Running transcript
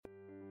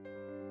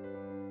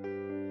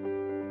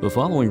The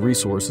following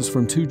resources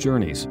from Two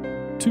Journeys.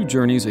 Two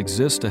Journeys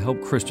exists to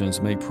help Christians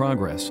make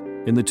progress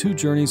in the two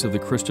journeys of the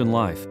Christian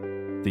life,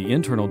 the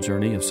internal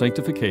journey of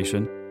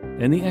sanctification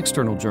and the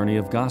external journey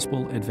of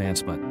gospel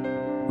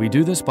advancement. We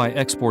do this by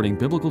exporting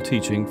biblical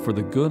teaching for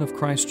the good of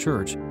Christ's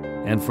church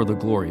and for the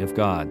glory of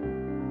God.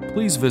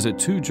 Please visit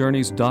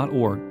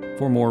twojourneys.org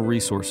for more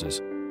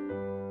resources.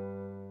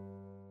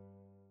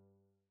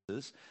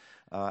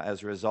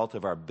 As a result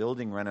of our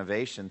building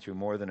renovation through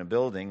More Than a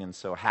Building, and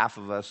so half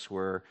of us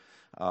were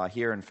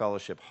here in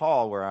Fellowship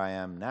Hall, where I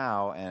am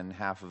now, and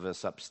half of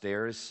us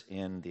upstairs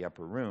in the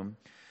upper room.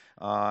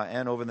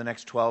 And over the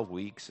next 12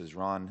 weeks, as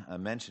Ron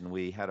mentioned,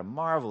 we had a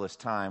marvelous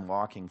time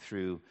walking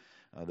through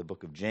the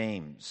book of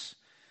James.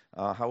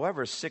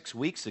 However, 6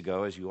 weeks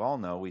ago, as you all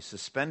know, we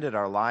suspended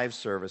our live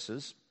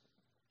services,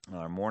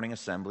 our morning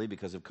assembly,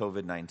 because of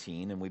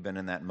COVID-19, and we've been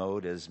in that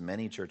mode as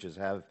many churches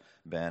have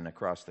been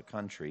across the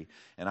country.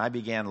 And I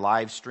began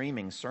live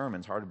streaming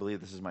sermons. Hard to believe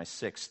this is my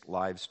 6th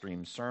live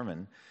stream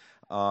sermon.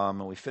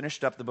 We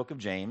finished up the book of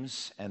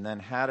James and then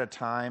had a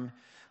time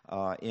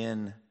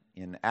in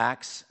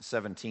Acts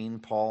 17,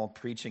 Paul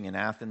preaching in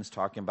Athens,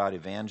 talking about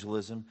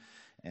evangelism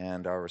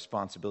and our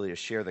responsibility to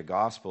share the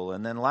gospel.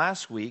 And then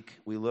last week,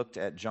 we looked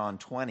at John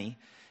 20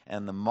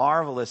 and the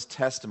marvelous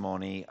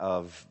testimony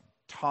of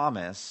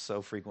Thomas,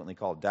 so frequently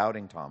called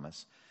Doubting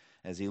Thomas,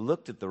 as he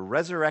looked at the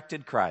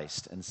resurrected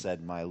Christ and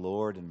said, "My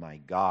Lord and my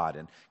God."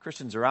 And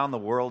Christians around the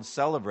world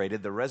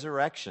celebrated the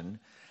resurrection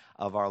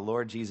of our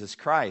Lord Jesus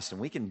Christ.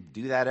 And we can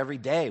do that every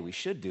day. We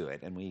should do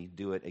it. And we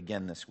do it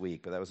again this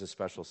week. But that was a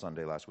special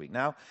Sunday last week.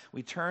 Now,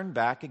 we turn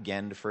back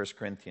again to 1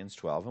 Corinthians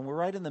 12. And we're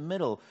right in the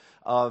middle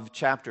of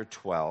chapter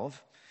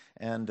 12.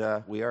 And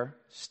we are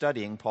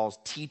studying Paul's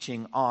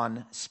teaching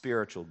on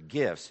spiritual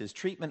gifts. His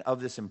treatment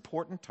of this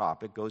important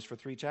topic goes for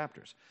 3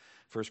 chapters.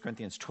 1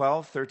 Corinthians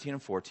 12, 13,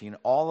 and 14,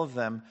 all of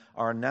them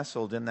are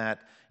nestled in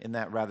that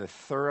rather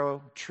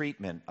thorough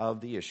treatment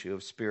of the issue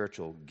of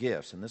spiritual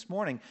gifts. And this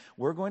morning,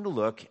 we're going to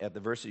look at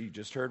the verse that you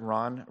just heard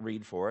Ron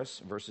read for us,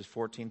 verses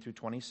 14 through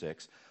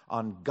 26,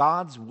 on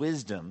God's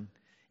wisdom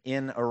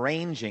in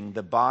arranging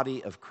the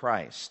body of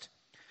Christ.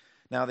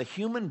 Now, the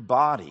human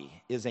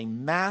body is a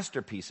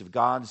masterpiece of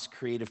God's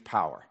creative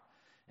power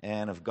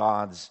and of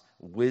God's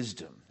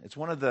wisdom. It's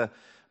one of the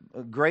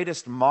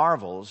greatest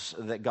marvels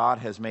that God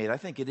has made. I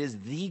think it is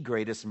the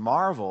greatest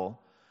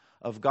marvel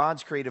of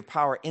God's creative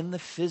power in the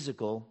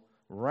physical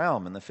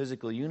realm, in the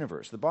physical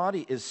universe. The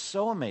body is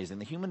so amazing,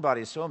 the human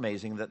body is so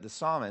amazing that the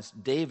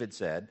psalmist David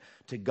said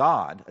to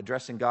God,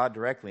 addressing God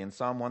directly in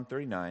Psalm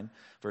 139,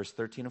 verse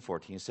 13 and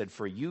 14, he said,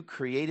 "For you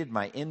created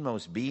my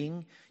inmost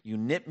being, you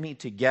knit me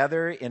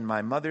together in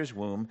my mother's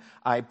womb.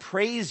 I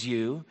praise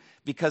you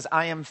because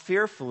I am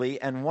fearfully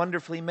and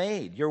wonderfully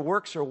made. Your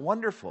works are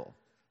wonderful.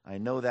 I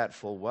know that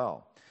full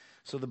well."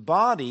 So the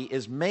body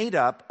is made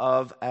up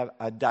of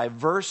a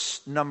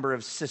diverse number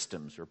of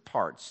systems or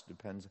parts,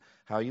 depends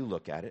how you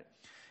look at it.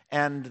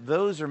 And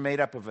those are made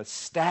up of a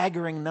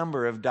staggering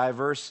number of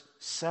diverse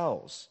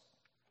cells.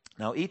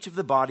 Now, each of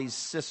the body's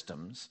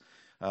systems,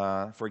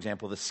 for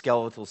example, the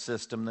skeletal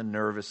system, the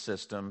nervous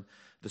system,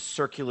 the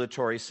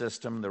circulatory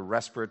system, the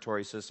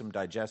respiratory system,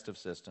 digestive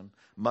system,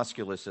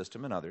 muscular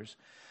system, and others,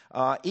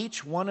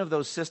 each one of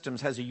those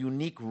systems has a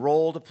unique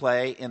role to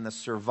play in the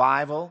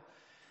survival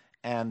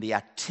and the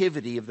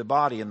activity of the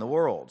body in the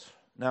world.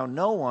 Now,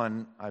 no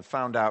one, I've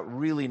found out,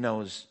 really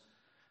knows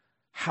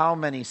how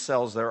many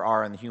cells there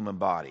are in the human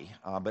body,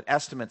 but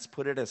estimates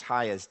put it as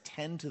high as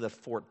 10 to the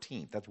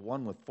 14th. That's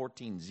one with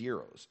 14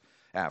 zeros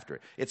after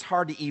it. It's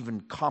hard to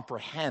even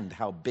comprehend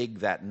how big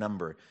that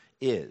number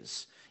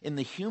is. In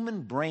the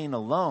human brain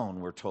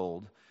alone, we're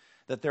told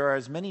that there are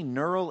as many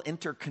neural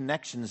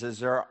interconnections as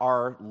there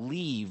are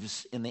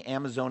leaves in the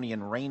Amazonian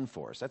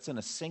rainforest. That's in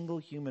a single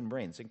human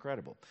brain. It's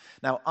incredible.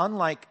 Now,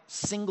 unlike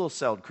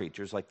single-celled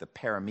creatures like the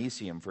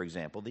paramecium, for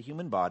example, the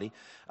human body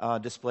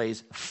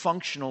displays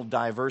functional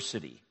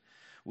diversity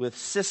with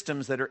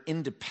systems that are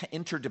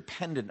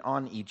interdependent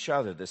on each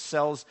other. The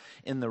cells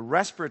in the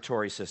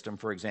respiratory system,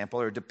 for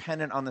example, are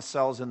dependent on the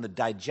cells in the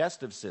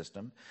digestive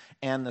system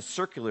and the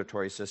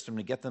circulatory system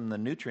to get them the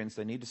nutrients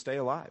they need to stay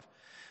alive.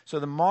 So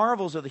the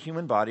marvels of the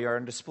human body are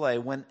on display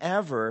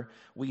whenever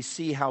we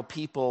see how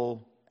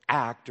people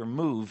act or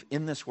move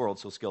in this world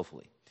so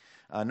skillfully.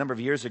 A number of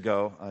years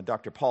ago,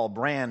 Dr. Paul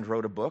Brand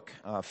wrote a book,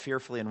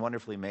 Fearfully and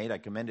Wonderfully Made. I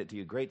commend it to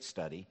you. Great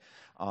study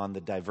on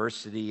the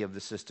diversity of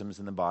the systems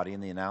in the body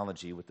and the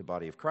analogy with the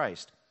body of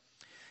Christ.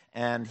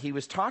 And he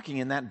was talking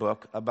in that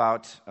book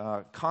about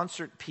a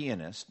concert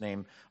pianist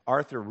named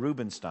Arthur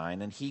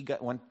Rubinstein, and he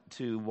went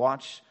to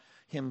watch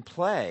him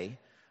play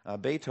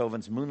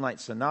Beethoven's Moonlight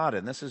Sonata,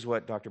 and this is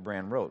what Dr.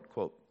 Brand wrote,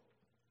 quote,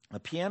 "A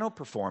piano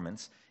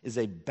performance is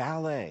a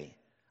ballet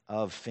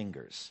of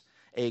fingers,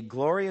 a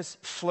glorious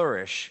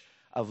flourish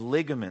of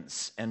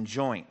ligaments and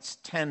joints,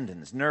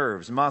 tendons,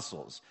 nerves,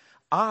 muscles.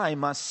 I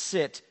must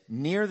sit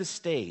near the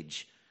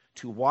stage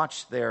to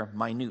watch their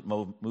minute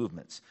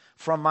movements.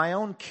 From my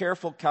own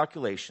careful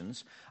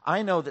calculations,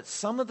 I know that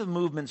some of the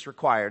movements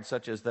required,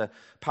 such as the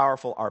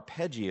powerful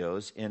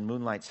arpeggios in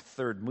Moonlight's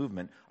third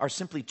movement, are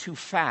simply too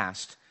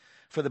fast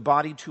for the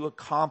body to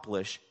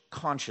accomplish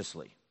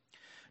consciously.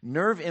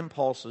 Nerve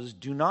impulses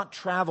do not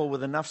travel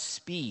with enough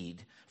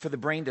speed for the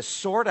brain to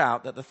sort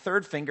out that the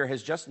third finger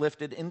has just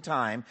lifted in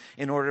time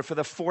in order for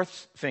the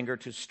fourth finger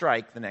to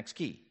strike the next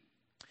key.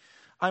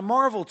 I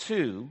marvel,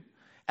 too,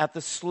 at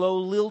the slow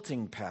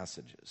lilting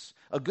passages.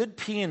 A good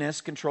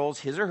pianist controls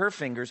his or her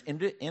fingers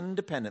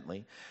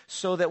independently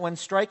so that when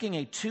striking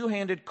a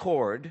two-handed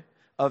chord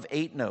of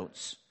 8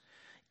 notes,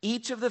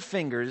 each of the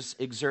fingers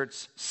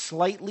exerts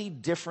slightly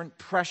different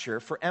pressure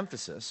for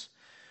emphasis,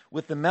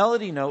 with the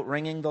melody note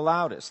ringing the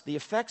loudest. The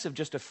effects of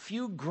just a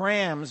few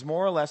grams,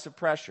 more or less, of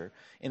pressure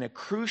in a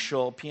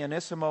crucial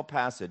pianissimo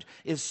passage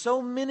is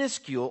so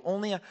minuscule,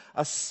 only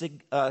a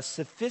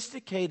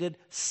sophisticated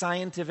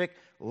scientific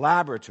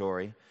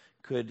laboratory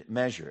could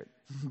measure it.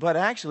 But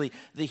actually,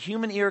 the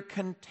human ear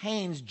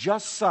contains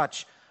just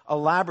such a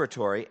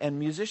laboratory, and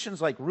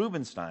musicians like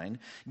Rubinstein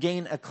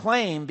gain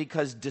acclaim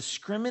because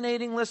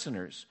discriminating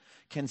listeners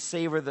can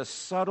savor the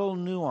subtle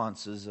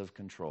nuances of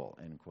control,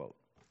 end quote.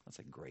 That's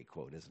a great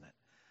quote, isn't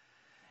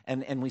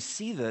it? And we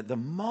see the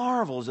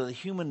marvels of the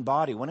human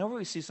body whenever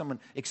we see someone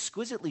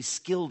exquisitely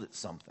skilled at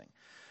something.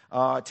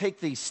 Take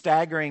the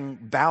staggering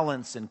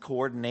balance and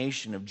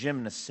coordination of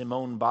gymnast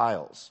Simone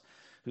Biles,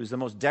 who's the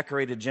most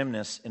decorated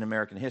gymnast in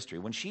American history.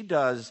 When she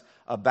does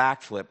a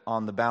backflip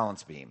on the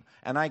balance beam,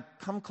 and I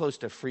come close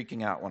to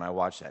freaking out when I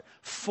watch that,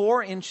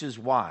 4 inches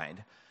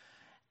wide,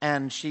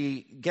 and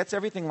she gets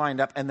everything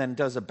lined up and then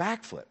does a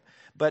backflip.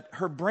 But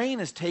her brain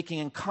is taking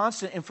in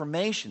constant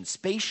information,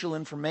 spatial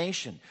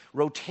information,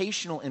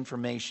 rotational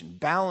information,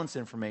 balance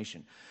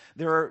information.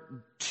 There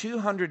are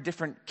 200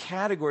 different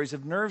categories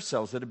of nerve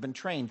cells that have been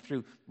trained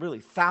through really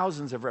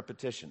thousands of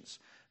repetitions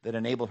that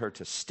enable her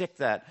to stick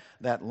that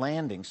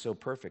landing so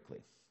perfectly.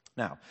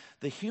 Now,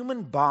 the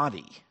human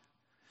body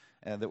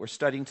that we're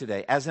studying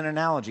today, as an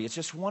analogy, it's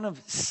just one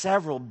of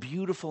several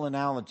beautiful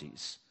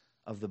analogies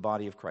of the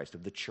body of Christ,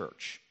 of the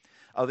church.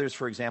 Others,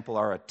 for example,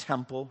 are a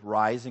temple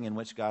rising in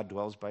which God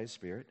dwells by His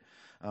Spirit,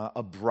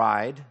 a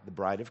bride, the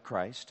bride of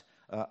Christ,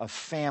 a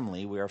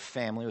family, we are a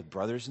family with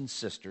brothers and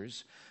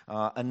sisters,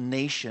 a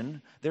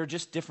nation. They're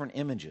just different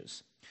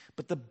images.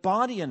 But the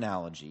body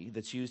analogy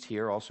that's used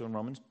here, also in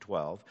Romans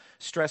 12,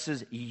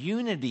 stresses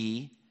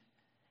unity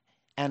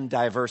and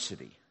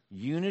diversity.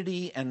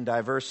 Unity and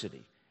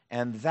diversity.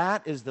 And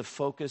that is the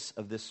focus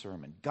of this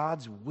sermon.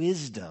 God's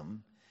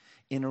wisdom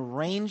in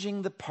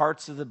arranging the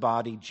parts of the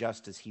body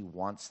just as He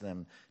wants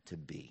them to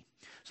be.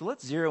 So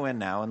let's zero in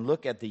now and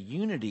look at the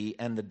unity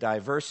and the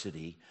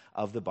diversity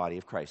of the body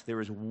of Christ.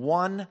 There is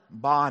one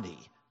body,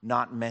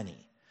 not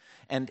many.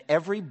 And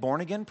every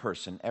born-again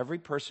person, every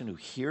person who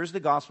hears the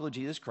gospel of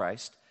Jesus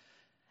Christ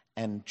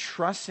and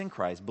trusts in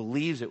Christ,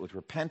 believes it with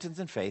repentance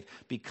and faith,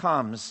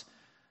 becomes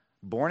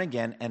born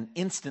again and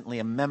instantly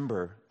a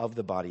member of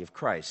the body of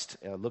Christ.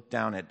 Look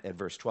down at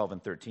verse 12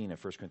 and 13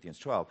 of 1 Corinthians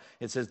 12.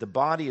 It says, the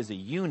body is a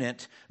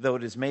unit, though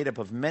it is made up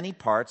of many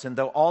parts, and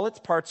though all its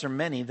parts are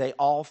many, they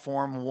all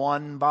form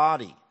one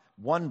body.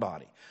 One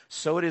body.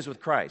 So it is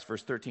with Christ.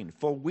 Verse 13.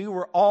 For we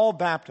were all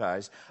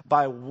baptized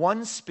by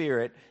one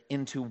Spirit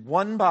into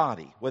one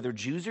body, whether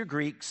Jews or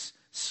Greeks,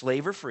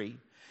 slave or free,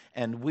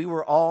 and we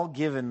were all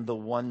given the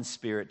one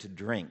Spirit to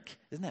drink.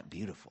 Isn't that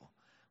beautiful?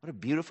 What a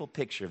beautiful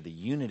picture of the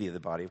unity of the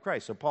body of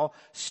Christ. So Paul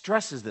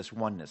stresses this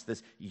oneness,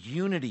 this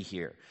unity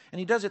here. And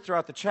he does it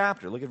throughout the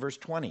chapter. Look at verse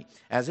 20.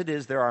 As it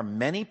is, there are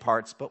many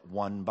parts, but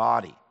one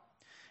body.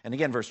 And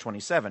again, verse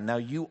 27. Now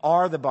you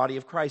are the body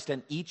of Christ,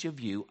 and each of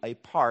you a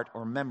part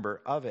or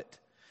member of it.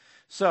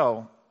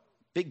 So,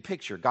 big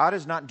picture. God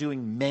is not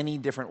doing many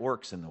different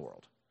works in the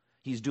world.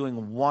 He's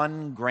doing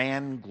one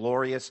grand,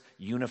 glorious,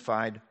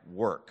 unified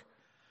work.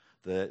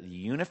 The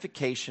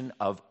unification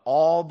of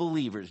all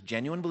believers,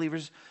 genuine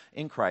believers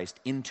in Christ,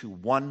 into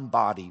one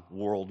body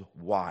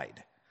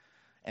worldwide.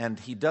 And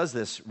he does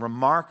this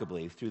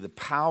remarkably through the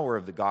power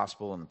of the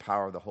gospel and the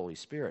power of the Holy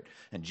Spirit.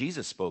 And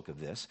Jesus spoke of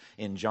this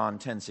in John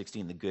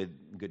 10:16, the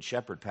Good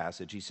Shepherd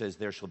passage. He says,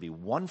 there shall be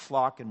one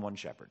flock and one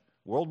shepherd,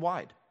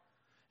 worldwide.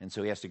 And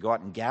so he has to go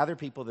out and gather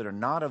people that are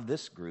not of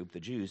this group,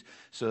 the Jews,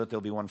 so that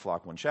there'll be one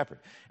flock, one shepherd.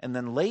 And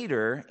then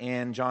later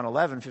in John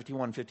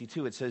 11:51,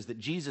 52, it says that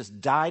Jesus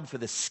died for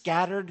the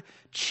scattered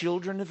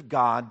children of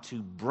God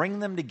to bring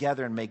them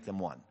together and make them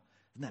one.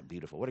 Isn't that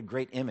beautiful? What a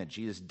great image.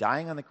 Jesus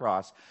dying on the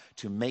cross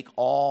to make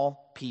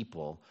all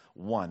people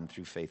one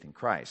through faith in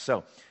Christ.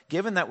 So,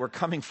 given that we're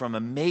coming from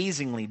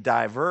amazingly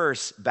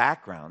diverse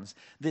backgrounds,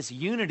 this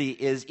unity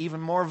is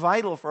even more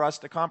vital for us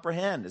to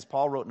comprehend, as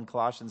Paul wrote in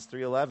Colossians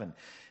 3:11.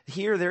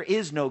 Here there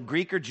is no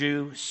Greek or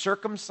Jew,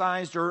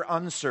 circumcised or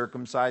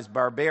uncircumcised,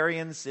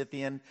 barbarian,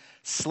 Scythian,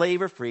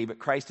 slave or free, but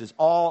Christ is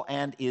all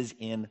and is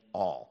in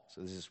all.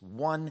 So this is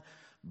one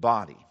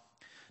body.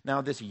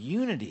 Now this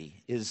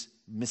unity is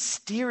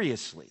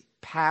mysteriously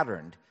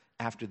patterned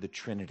after the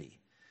Trinity.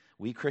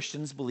 We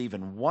Christians believe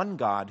in one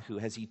God who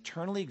has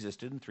eternally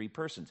existed in three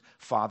persons,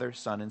 Father,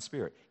 Son, and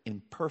Spirit,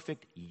 in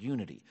perfect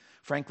unity.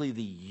 Frankly,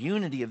 the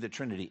unity of the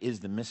Trinity is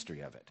the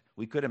mystery of it.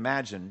 We could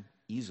imagine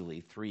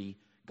easily three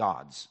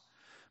gods,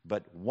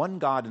 but one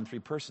God in three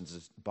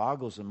persons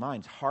boggles the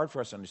mind. It's hard for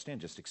us to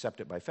understand, just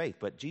accept it by faith.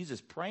 But Jesus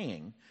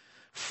praying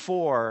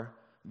for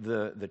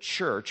the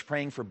church,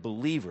 praying for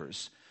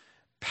believers,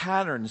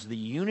 patterns the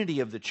unity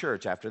of the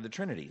church after the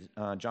Trinity.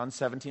 John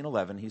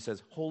 17:11, he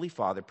says, Holy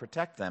Father,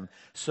 protect them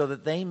so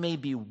that they may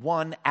be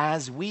one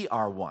as we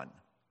are one.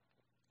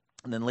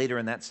 And then later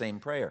in that same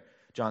prayer,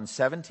 John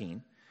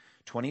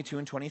 17:22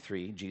 and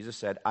 23, Jesus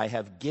said, I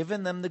have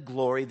given them the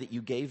glory that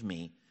you gave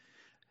me,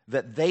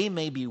 that they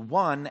may be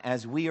one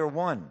as we are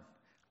one.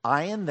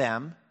 I and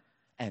them,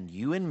 and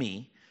you and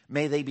me,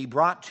 may they be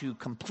brought to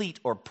complete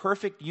or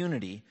perfect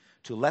unity,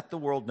 to let the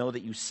world know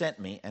that you sent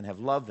me and have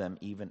loved them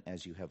even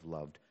as you have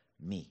loved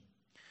me.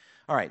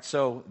 All right,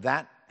 so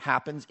that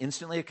happens,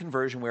 instantly a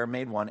conversion, we're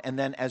made one, and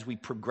then as we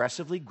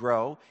progressively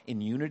grow in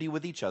unity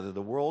with each other,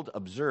 the world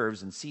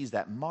observes and sees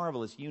that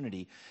marvelous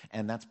unity,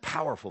 and that's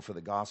powerful for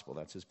the gospel.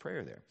 That's his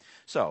prayer there.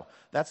 So,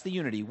 that's the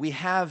unity. We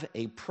have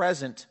a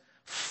present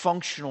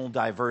functional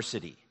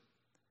diversity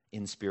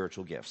in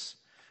spiritual gifts.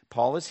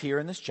 Paul is here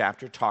in this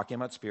chapter talking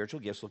about spiritual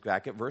gifts. Look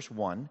back at verse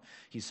 1.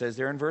 He says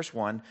there in verse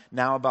 1,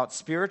 now about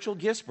spiritual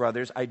gifts,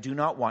 brothers, I do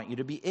not want you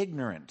to be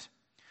ignorant.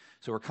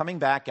 So we're coming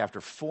back after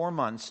 4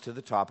 months to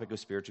the topic of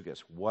spiritual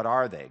gifts. What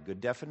are they?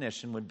 Good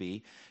definition would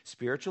be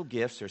spiritual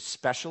gifts are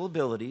special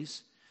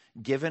abilities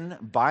given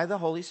by the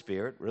Holy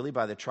Spirit, really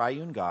by the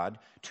triune God,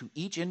 to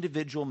each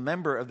individual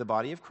member of the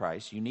body of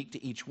Christ, unique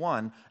to each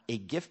one, a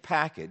gift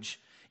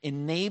package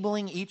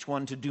enabling each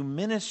one to do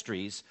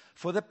ministries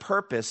for the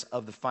purpose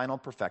of the final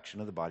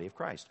perfection of the body of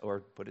Christ. Or,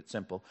 put it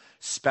simple,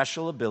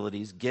 special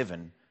abilities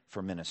given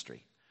for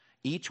ministry.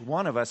 Each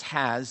one of us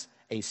has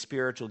a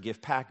spiritual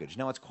gift package.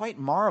 Now, it's quite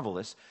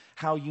marvelous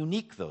how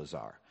unique those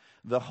are.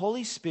 The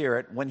Holy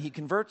Spirit, when he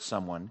converts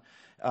someone,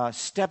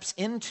 steps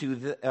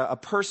into a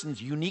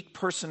person's unique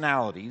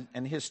personality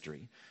and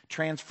history,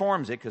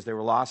 transforms it, because they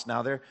were lost,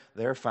 now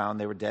they're found,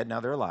 they were dead,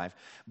 now they're alive.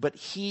 But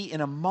he, in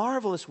a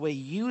marvelous way,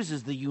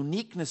 uses the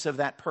uniqueness of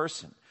that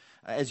person,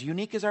 as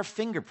unique as our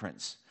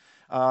fingerprints,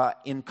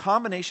 in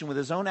combination with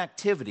his own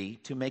activity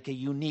to make a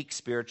unique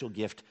spiritual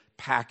gift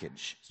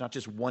package. It's not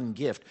just one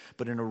gift,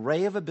 but an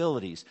array of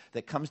abilities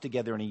that comes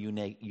together in a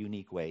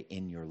unique way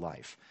in your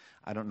life.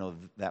 I don't know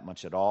that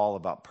much at all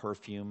about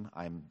perfume.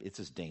 It's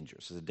just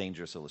dangerous. It's a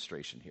dangerous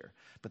illustration here.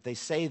 But they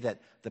say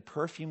that the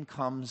perfume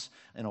comes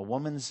in a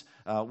woman's,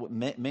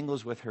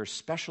 mingles with her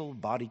special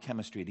body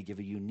chemistry to give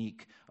a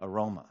unique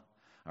aroma.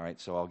 All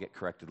right, so I'll get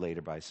corrected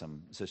later by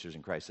some sisters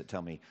in Christ that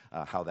tell me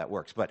how that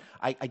works. But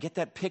I get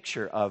that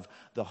picture of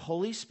the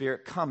Holy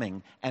Spirit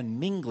coming and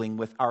mingling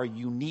with our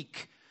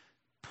unique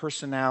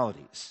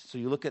personalities. So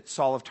you look at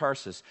Saul of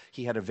Tarsus,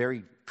 he had a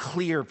very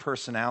clear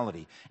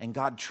personality, and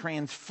God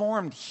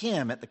transformed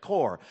him at the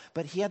core,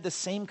 but he had the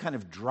same kind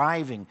of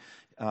driving,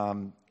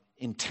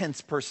 intense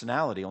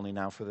personality, only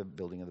now for the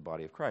building of the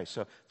body of Christ.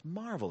 So it's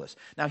marvelous.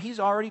 Now, he's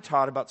already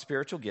taught about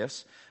spiritual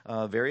gifts,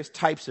 various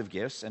types of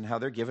gifts, and how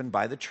they're given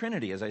by the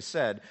Trinity. As I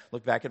said,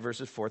 look back at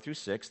verses 4 through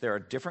 6. There are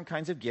different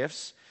kinds of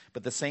gifts,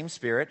 but the same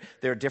Spirit.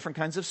 There are different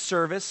kinds of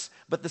service,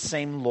 but the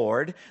same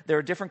Lord. There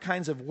are different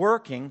kinds of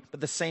working, but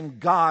the same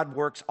God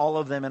works all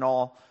of them in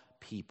all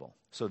people.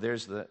 So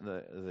there's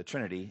the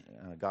Trinity,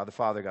 God the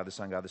Father, God the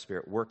Son, God the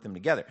Spirit, work them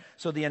together.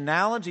 So the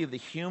analogy of the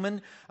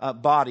human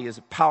body is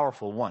a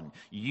powerful one.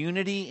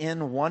 Unity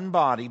in one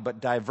body,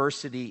 but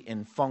diversity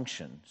in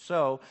function.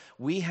 So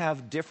we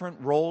have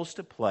different roles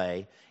to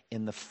play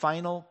in the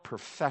final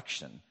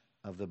perfection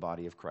of the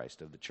body of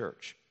Christ, of the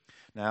church.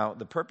 Now,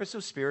 the purpose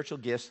of spiritual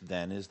gifts,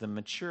 then, is the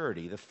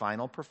maturity, the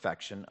final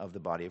perfection of the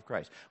body of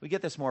Christ. We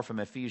get this more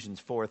from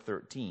Ephesians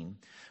 4:13,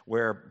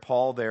 where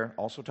Paul there,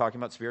 also talking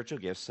about spiritual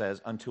gifts,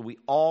 says, until we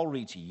all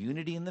reach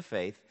unity in the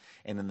faith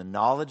and in the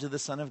knowledge of the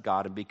Son of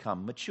God and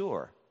become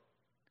mature,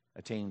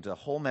 attaining to the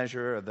whole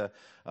measure of the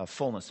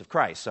fullness of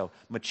Christ. So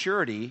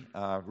maturity,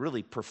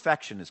 really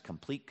perfection, is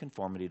complete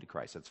conformity to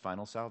Christ. That's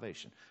final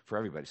salvation for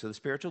everybody. So the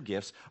spiritual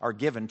gifts are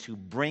given to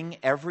bring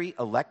every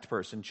elect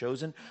person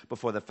chosen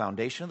before the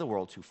foundation of the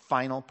world to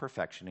final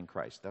perfection in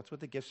Christ. That's what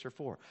the gifts are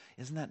for.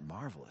 Isn't that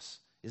marvelous?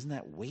 Isn't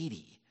that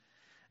weighty?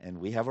 And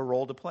we have a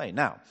role to play.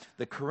 Now,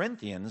 the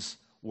Corinthians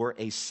were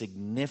a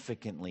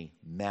significantly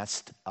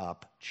messed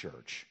up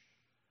church.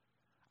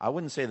 I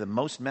wouldn't say the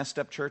most messed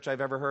up church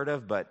I've ever heard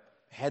of, but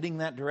heading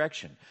that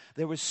direction.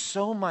 There was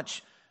so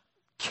much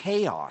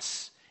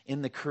chaos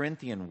in the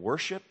Corinthian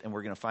worship, and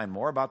we're going to find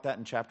more about that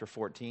in chapter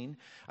 14.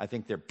 I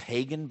think their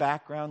pagan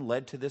background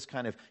led to this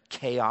kind of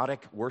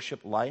chaotic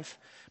worship life.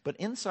 But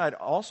inside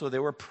also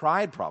there were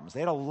pride problems. They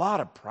had a lot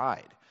of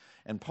pride.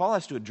 And Paul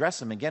has to address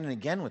them again and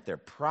again with their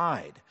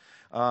pride.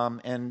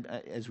 And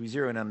as we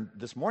zero in on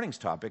this morning's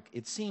topic,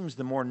 it seems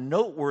the more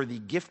noteworthy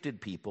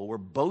gifted people were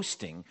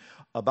boasting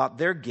about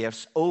their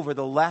gifts over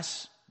the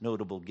less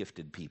notable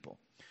gifted people.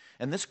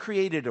 And this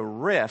created a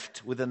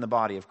rift within the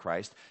body of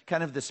Christ,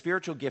 kind of the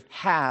spiritual gift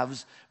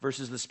haves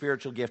versus the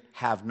spiritual gift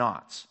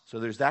have-nots. So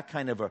there's that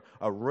kind of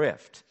a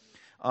rift.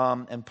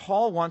 And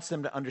Paul wants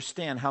them to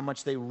understand how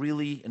much they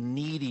really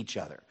need each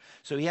other.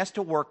 So he has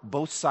to work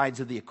both sides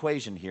of the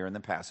equation here in the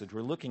passage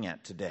we're looking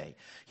at today.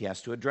 He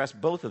has to address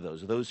both of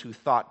those who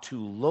thought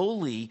too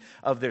lowly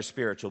of their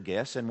spiritual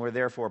gifts and were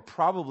therefore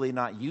probably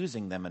not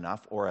using them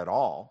enough or at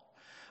all,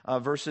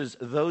 versus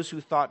those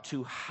who thought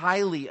too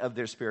highly of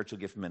their spiritual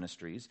gift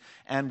ministries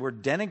and were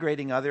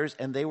denigrating others,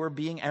 and they were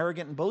being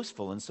arrogant and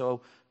boastful, and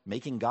so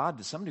making God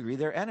to some degree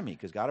their enemy,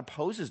 because God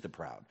opposes the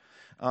proud.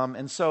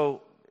 And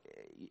so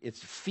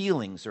it's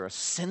feelings or a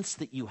sense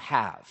that you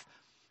have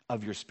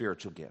of your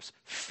spiritual gifts.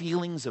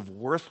 Feelings of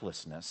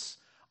worthlessness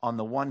on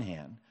the one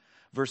hand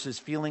versus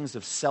feelings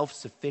of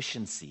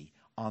self-sufficiency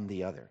on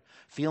the other.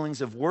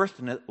 Feelings of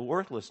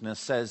worthlessness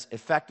says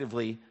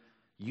effectively,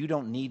 you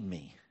don't need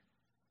me.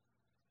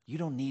 You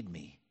don't need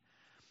me.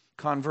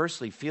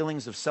 Conversely,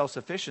 feelings of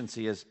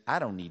self-sufficiency is, I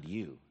don't need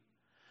you.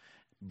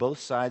 Both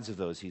sides of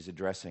those he's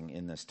addressing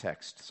in this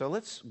text. So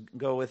let's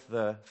go with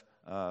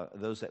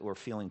those that were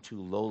feeling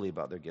too lowly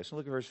about their gifts.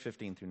 Look at verse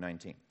 15 through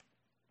 19.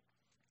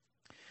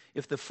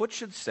 If the foot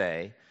should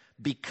say,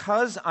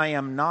 because I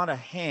am not a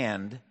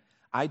hand,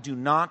 I do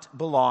not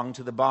belong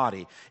to the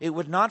body, it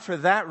would not for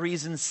that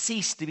reason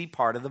cease to be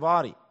part of the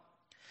body.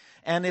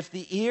 And if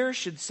the ear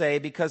should say,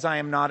 because I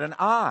am not an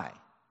eye,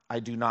 I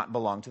do not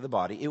belong to the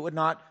body, it would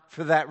not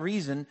for that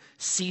reason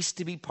cease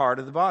to be part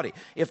of the body.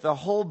 If the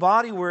whole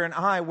body were an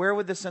eye, where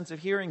would the sense of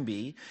hearing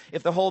be?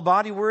 If the whole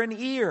body were an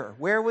ear,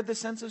 where would the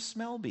sense of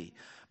smell be?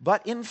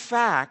 But in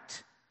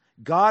fact,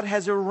 God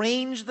has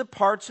arranged the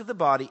parts of the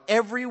body,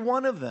 every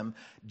one of them,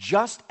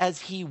 just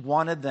as he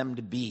wanted them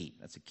to be.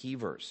 That's a key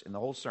verse. In the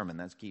whole sermon,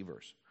 that's a key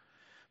verse.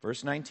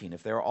 Verse 19,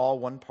 if they're all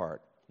one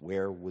part,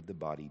 where would the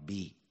body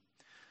be?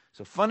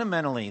 So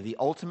fundamentally, the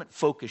ultimate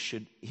focus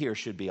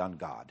should be on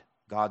God.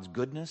 God's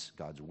goodness,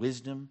 God's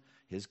wisdom,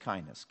 his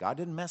kindness. God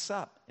didn't mess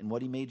up in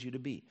what he made you to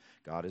be.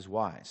 God is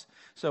wise.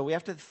 So we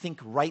have to think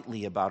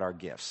rightly about our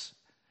gifts.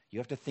 You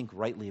have to think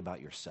rightly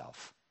about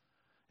yourself.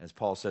 As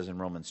Paul says in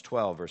Romans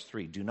 12, verse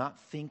 3, do not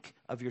think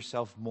of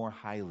yourself more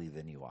highly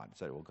than you ought.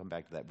 So we'll come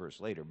back to that verse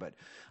later. But,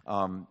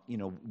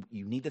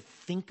 you need to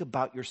think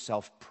about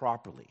yourself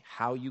properly,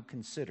 how you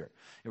consider.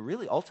 It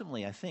really,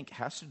 ultimately, I think,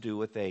 has to do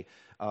with a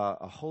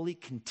holy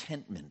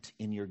contentment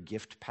in your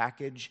gift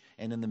package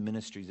and in the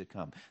ministries that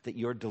come, that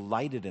you're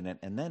delighted in it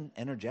and then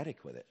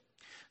energetic with it.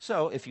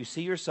 So if you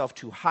see yourself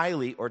too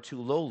highly or too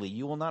lowly,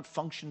 you will not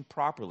function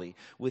properly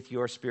with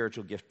your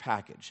spiritual gift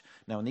package.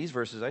 Now, in these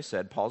verses, I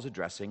said, Paul's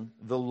addressing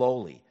the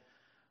lowly,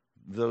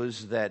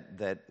 those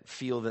that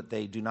feel that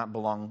they do not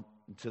belong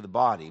to the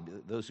body,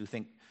 those who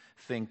think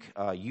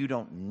you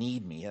don't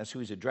need me. That's who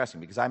he's addressing,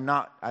 because I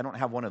don't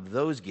have one of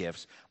those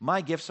gifts. My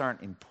gifts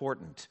aren't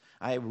important.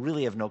 I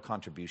really have no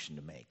contribution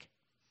to make.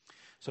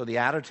 So the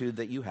attitude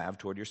that you have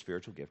toward your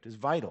spiritual gift is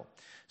vital.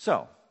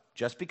 So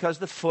just because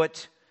the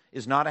foot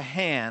is not a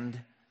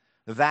hand,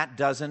 that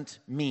doesn't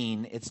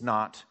mean it's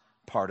not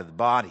part of the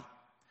body.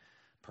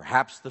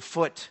 Perhaps the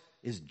foot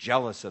is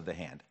jealous of the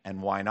hand,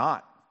 and why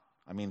not?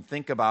 I mean,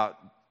 think about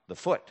the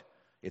foot.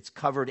 It's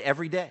covered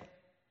every day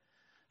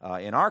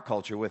in our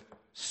culture with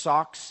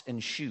socks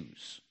and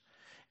shoes,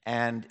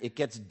 and it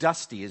gets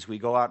dusty as we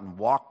go out and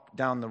walk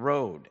down the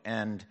road,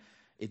 and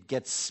it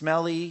gets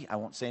smelly. I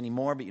won't say any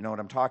more, but you know what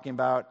I'm talking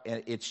about.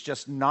 It's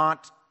just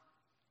not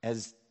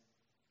as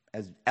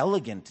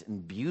elegant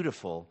and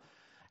beautiful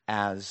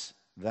as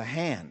the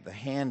hand. The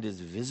hand is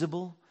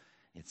visible,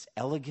 it's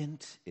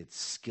elegant, it's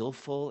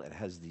skillful, it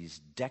has these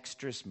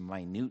dexterous,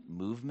 minute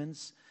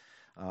movements.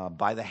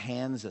 By the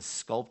hands, a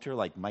sculptor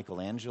like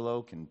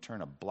Michelangelo can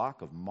turn a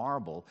block of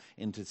marble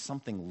into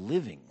something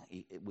living.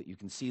 You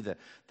can see the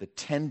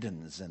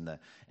tendons and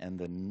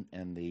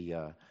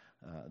the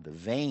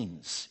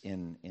veins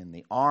in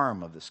the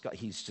arm of the skull.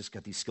 He's just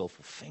got these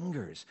skillful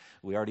fingers.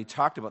 We already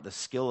talked about the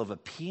skill of a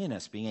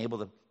pianist being able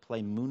to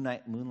play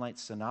Moonlight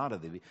Sonata,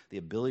 the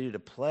ability to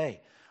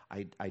play.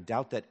 I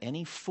doubt that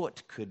any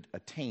foot could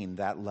attain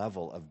that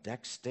level of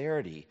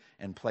dexterity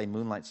and play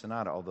Moonlight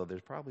Sonata, although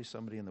there's probably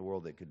somebody in the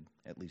world that could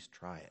at least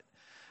try it.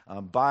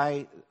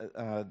 By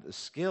the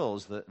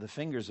skills, the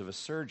fingers of a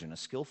surgeon, a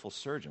skillful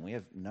surgeon. We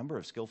have a number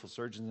of skillful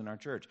surgeons in our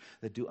church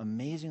that do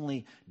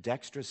amazingly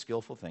dexterous,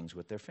 skillful things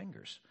with their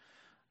fingers.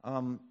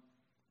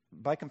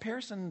 By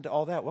comparison to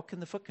all that, what can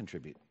the foot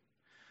contribute?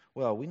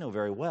 Well, we know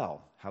very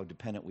well how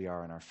dependent we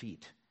are on our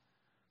feet.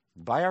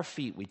 By our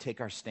feet, we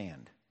take our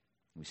stand.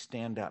 We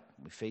stand up.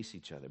 We face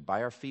each other.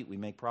 By our feet, we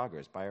make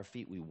progress. By our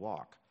feet, we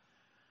walk.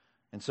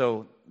 And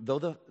so, though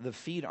the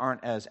feet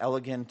aren't as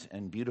elegant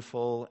and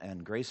beautiful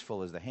and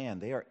graceful as the hand,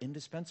 they are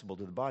indispensable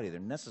to the body. They're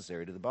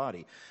necessary to the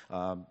body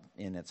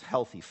in its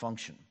healthy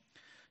function.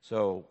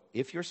 So,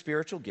 if your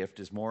spiritual gift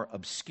is more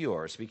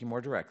obscure, speaking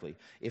more directly,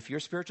 if your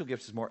spiritual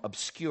gift is more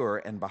obscure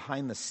and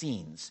behind the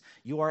scenes,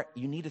 you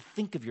need to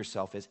think of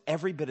yourself as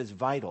every bit as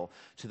vital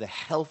to the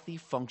healthy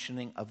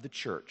functioning of the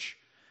church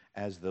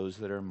as those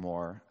that are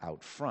more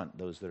out front,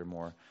 those that are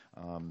more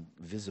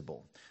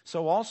visible.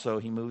 So also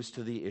he moves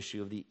to the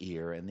issue of the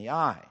ear and the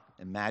eye.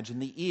 Imagine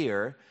the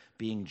ear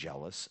being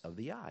jealous of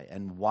the eye.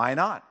 And why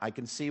not? I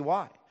can see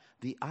why.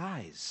 The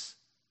eyes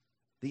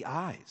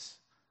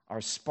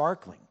are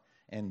sparkling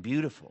and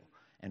beautiful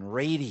and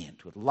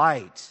radiant with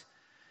light,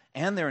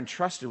 and they're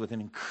entrusted with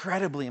an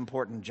incredibly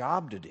important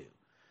job to do.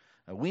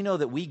 We know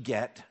that we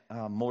get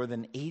more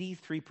than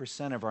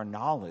 83% of our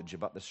knowledge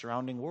about the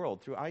surrounding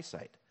world through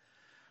eyesight,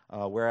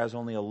 whereas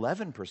only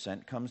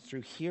 11% comes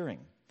through hearing.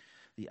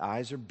 The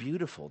eyes are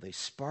beautiful. They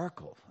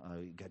sparkle.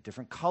 You got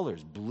different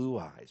colors, blue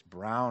eyes,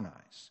 brown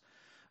eyes,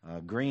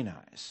 green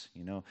eyes.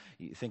 You know,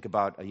 you think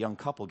about a young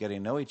couple getting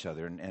to know each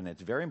other, and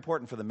it's very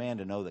important for the man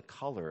to know the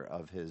color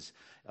of his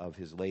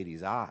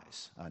lady's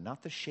eyes,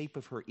 not the shape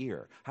of her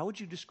ear. How would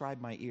you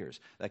describe my ears?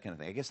 That kind of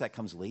thing. I guess that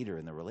comes later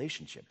in the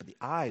relationship. But the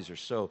eyes are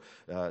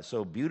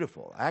so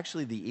beautiful.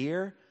 Actually, the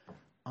ear,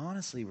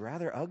 honestly,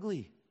 rather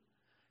ugly.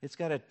 It's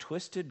got a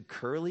twisted,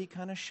 curly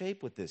kind of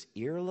shape with this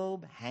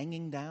earlobe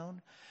hanging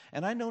down.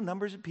 And I know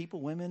numbers of people,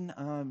 women,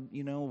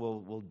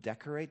 will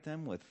decorate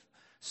them with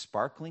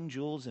sparkling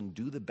jewels and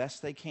do the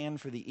best they can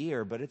for the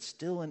ear, but it's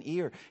still an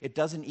ear. It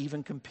doesn't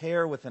even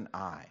compare with an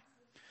eye.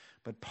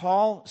 But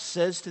Paul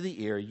says to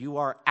the ear, you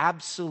are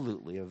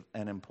absolutely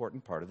an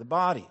important part of the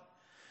body.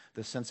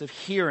 The sense of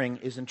hearing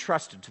is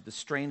entrusted to the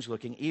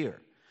strange-looking ear.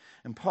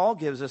 And Paul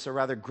gives us a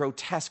rather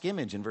grotesque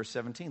image in verse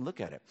 17.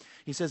 Look at it.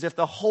 He says, if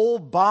the whole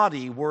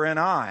body were an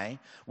eye,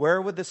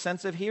 where would the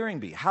sense of hearing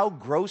be? How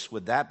gross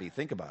would that be?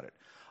 Think about it.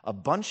 A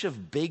bunch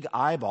of big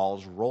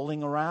eyeballs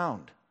rolling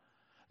around.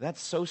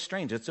 That's so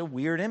strange. It's a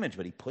weird image,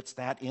 but he puts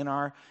that in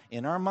our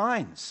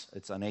minds.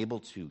 It's unable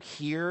to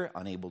hear,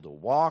 unable to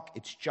walk.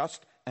 It's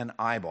just an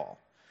eyeball.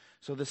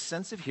 So the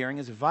sense of hearing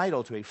is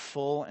vital to a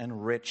full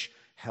and rich,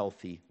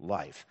 healthy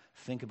life.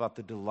 Think about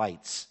the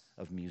delights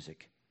of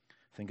music.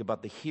 Think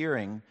about the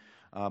hearing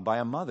by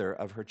a mother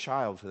of her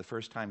child for the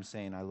first time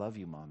saying, I love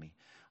you, Mommy.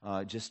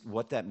 Just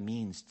what that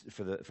means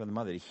for the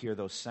mother to hear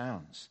those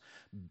sounds.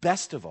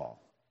 Best of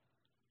all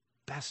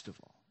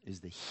is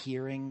the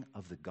hearing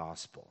of the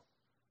gospel.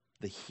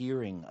 The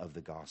hearing of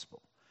the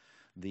gospel.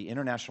 The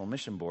International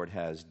Mission Board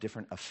has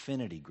different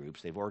affinity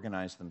groups. They've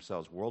organized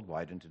themselves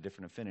worldwide into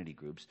different affinity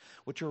groups,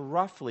 which are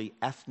roughly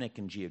ethnic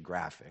and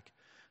geographic.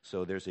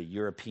 So there's a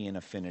European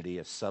affinity,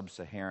 a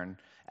sub-Saharan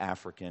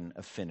African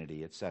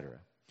affinity, etc.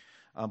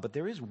 But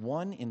there is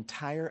one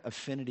entire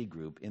affinity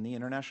group in the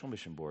International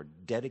Mission Board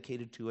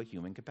dedicated to a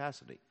human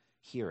capacity,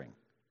 hearing.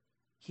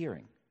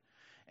 Hearing.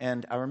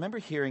 And I remember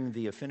hearing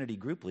the affinity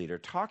group leader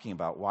talking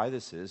about why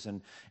this is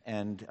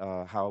and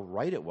how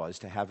right it was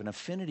to have an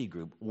affinity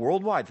group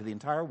worldwide for the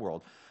entire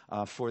world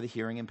for the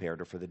hearing impaired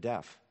or for the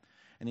deaf.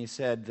 And he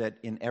said that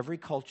in every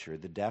culture,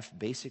 the deaf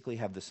basically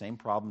have the same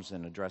problems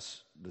and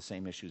address the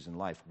same issues in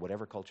life,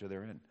 whatever culture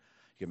they're in.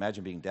 You can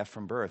imagine being deaf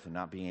from birth and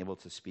not being able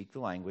to speak the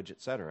language,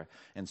 etc.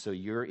 And so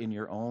you're in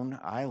your own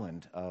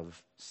island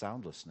of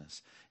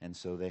soundlessness. And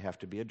so they have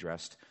to be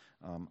addressed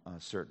a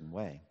certain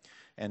way.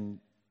 And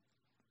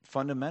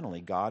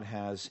fundamentally, God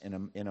has,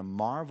 in a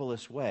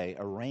marvelous way,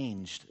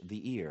 arranged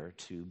the ear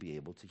to be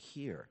able to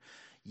hear.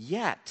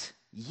 Yet,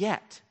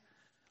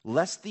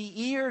 lest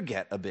the ear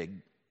get a big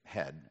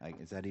head,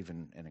 is that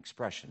even an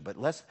expression? But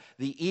lest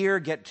the ear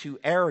get too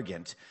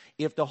arrogant,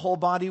 if the whole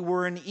body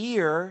were an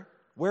ear,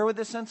 where would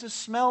the sense of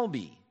smell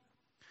be?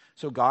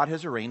 So God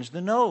has arranged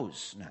the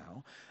nose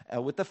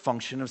now with the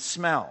function of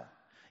smell.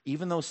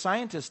 Even though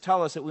scientists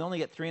tell us that we only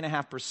get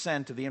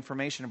 3.5% of the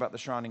information about the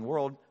surrounding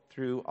world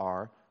through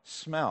our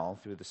smell,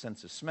 through the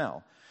sense of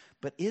smell.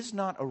 But is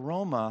not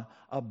aroma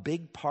a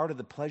big part of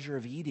the pleasure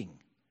of eating?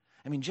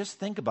 I mean, just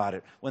think about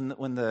it. When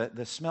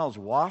the smells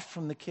waft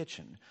from the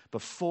kitchen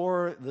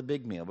before the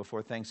big meal,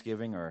 before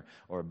Thanksgiving or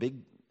a big,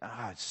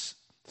 it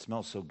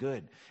smells so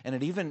good. And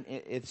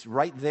it's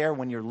right there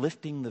when you're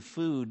lifting the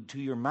food to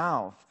your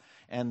mouth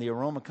and the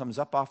aroma comes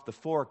up off the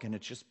fork, and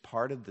it's just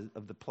part of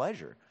the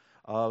pleasure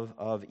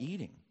of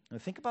eating. Now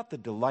think about the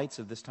delights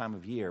of this time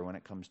of year when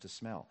it comes to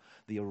smell.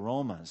 The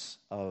aromas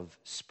of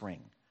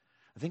spring.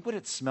 I think what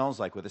it smells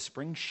like with a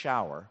spring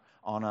shower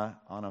on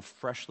a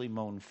freshly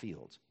mown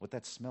field. What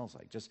that smells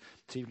like. Just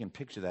so you can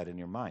picture that in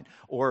your mind.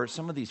 Or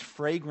some of these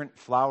fragrant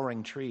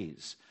flowering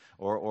trees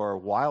or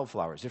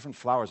wildflowers, different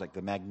flowers like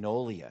the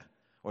magnolia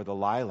or the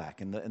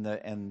lilac,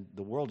 and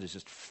the world is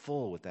just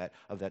full with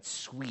that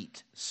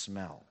sweet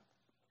smell.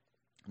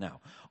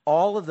 Now,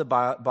 all of the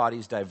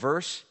body's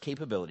diverse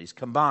capabilities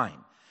combine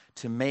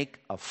to make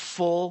a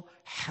full,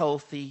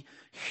 healthy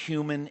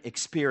human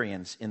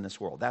experience in this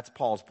world. That's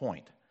Paul's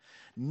point.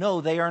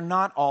 No, they are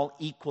not all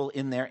equal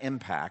in their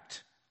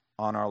impact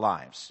on our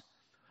lives.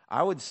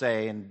 I would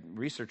say, and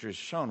researchers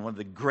have shown, one of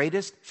the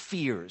greatest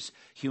fears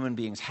human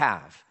beings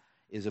have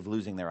is of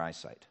losing their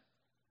eyesight.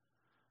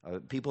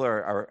 People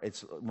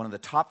it's one of the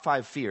top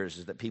 5 fears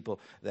is that people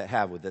that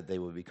have that they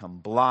will become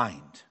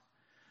blind.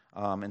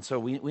 And so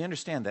we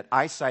understand that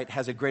eyesight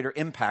has a greater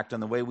impact on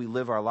the way we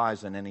live our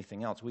lives than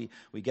anything else. We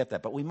get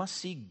that. But we must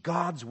see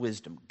God's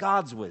wisdom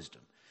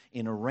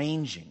in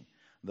arranging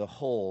the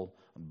whole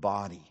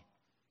body.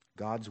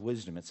 God's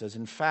wisdom. It says,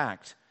 in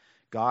fact,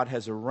 God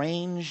has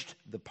arranged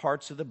the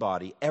parts of the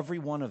body, every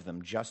one of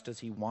them, just as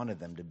he wanted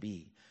them to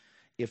be.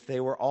 If they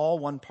were all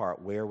one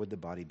part, where would the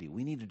body be?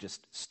 We need to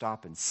just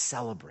stop and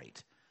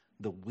celebrate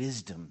the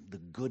wisdom, the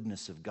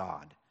goodness of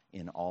God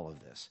in all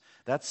of this.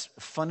 That's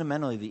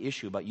fundamentally the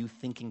issue about you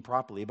thinking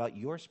properly about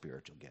your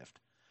spiritual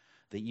gift.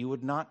 That you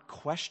would not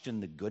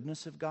question the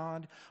goodness of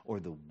God or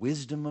the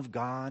wisdom of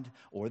God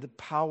or the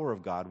power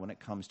of God when it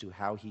comes to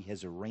how he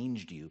has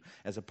arranged you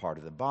as a part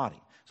of the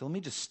body. So let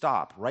me just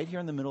stop right here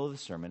in the middle of the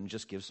sermon and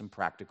just give some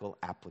practical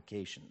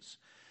applications.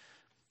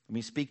 Let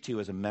me speak to you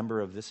as a member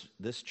of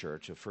this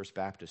church, of First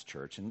Baptist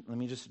Church, and let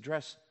me just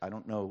address, I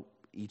don't know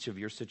each of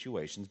your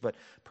situations, but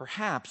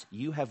perhaps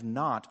you have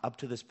not, up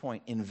to this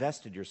point,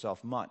 invested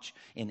yourself much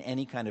in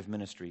any kind of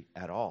ministry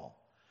at all.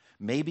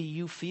 Maybe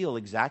you feel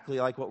exactly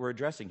like what we're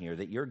addressing here,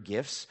 that your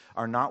gifts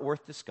are not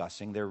worth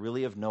discussing. They're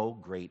really of no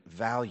great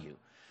value.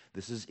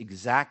 This is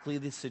exactly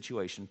the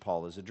situation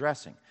Paul is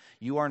addressing.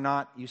 You are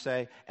not, you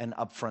say, an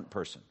upfront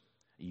person.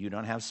 You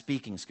don't have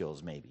speaking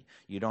skills, maybe.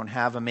 You don't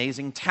have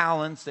amazing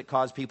talents that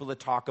cause people to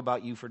talk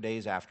about you for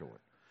days afterward.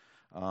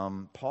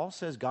 Paul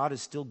says God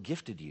has still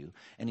gifted you,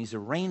 and he's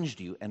arranged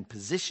you and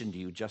positioned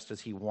you just as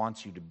he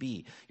wants you to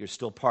be. You're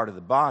still part of the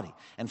body.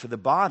 And for the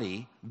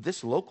body,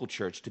 this local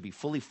church, to be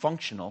fully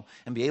functional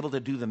and be able to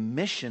do the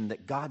mission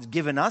that God's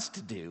given us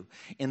to do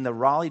in the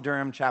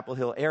Raleigh-Durham, Chapel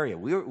Hill area,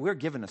 we're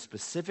given a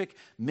specific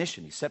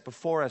mission. He set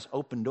before us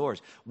open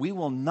doors. We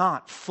will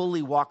not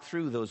fully walk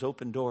through those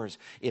open doors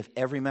if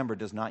every member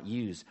does not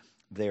use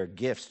their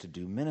gifts to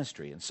do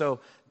ministry. And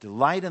so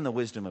delight in the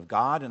wisdom of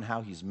God and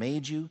how he's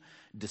made you.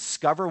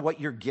 Discover what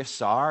your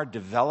gifts are,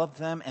 develop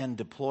them, and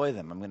deploy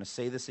them. I'm going to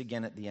say this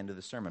again at the end of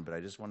the sermon, but I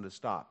just wanted to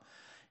stop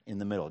in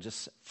the middle.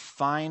 Just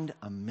find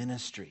a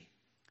ministry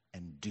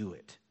and do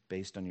it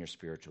based on your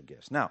spiritual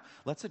gifts. Now,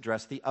 let's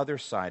address the other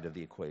side of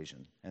the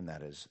equation, and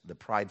that is the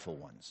prideful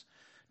ones.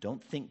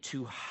 Don't think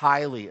too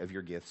highly of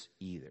your gifts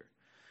either.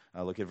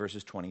 Look at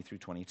verses 20 through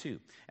 22.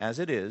 As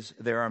it is,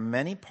 there are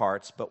many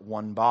parts but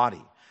one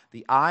body.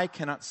 The eye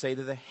cannot say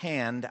to the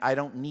hand, I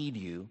don't need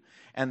you,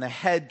 and the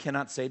head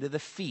cannot say to the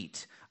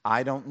feet,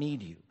 I don't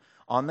need you.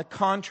 On the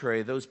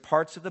contrary, those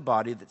parts of the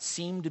body that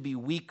seem to be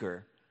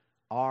weaker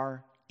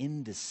are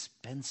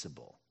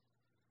indispensable.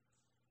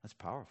 That's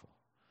powerful.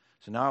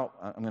 So now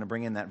I'm going to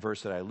bring in that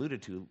verse that I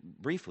alluded to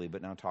briefly,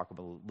 but now talk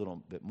about a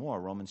little bit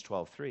more, Romans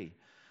 12:3.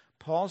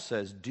 Paul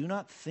says, do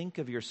not think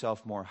of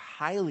yourself more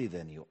highly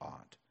than you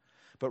ought,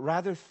 but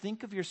rather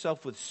think of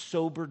yourself with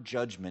sober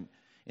judgment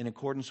in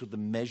accordance with the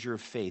measure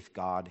of faith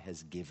God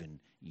has given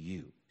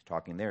you. He's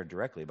talking there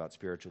directly about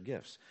spiritual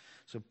gifts.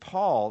 So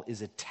Paul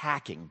is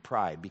attacking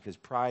pride because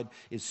pride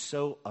is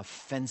so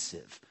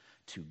offensive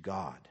to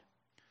God.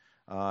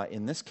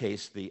 In this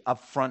case, the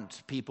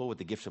upfront people with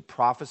the gifts of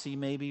prophecy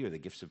maybe, or the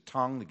gifts of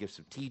tongue, the gifts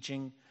of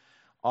teaching,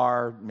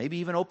 are maybe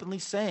even openly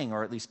saying,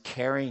 or at least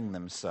carrying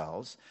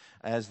themselves,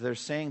 as they're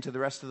saying to the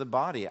rest of the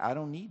body, I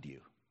don't need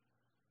you.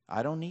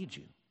 I don't need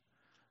you.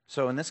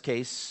 So in this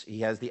case,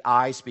 he has the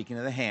eye speaking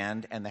to the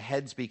hand and the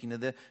head speaking to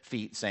the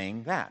feet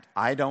saying that.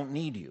 I don't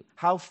need you.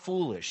 How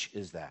foolish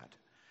is that?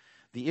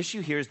 The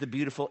issue here is the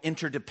beautiful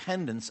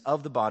interdependence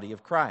of the body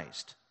of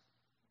Christ.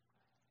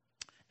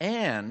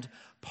 And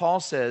Paul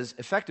says,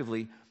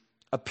 effectively,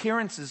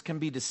 appearances can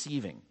be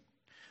deceiving.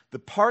 The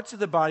parts of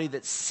the body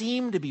that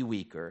seem to be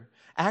weaker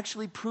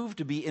actually prove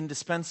to be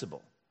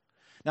indispensable.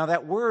 Now,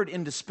 that word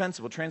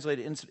indispensable,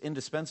 translated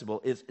indispensable,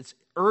 it's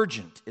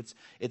urgent.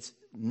 It's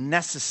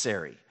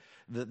necessary.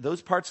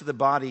 Those parts of the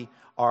body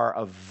are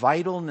a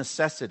vital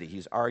necessity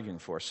he's arguing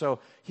for. So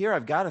here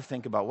I've got to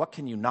think about what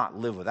can you not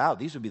live without.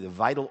 These would be the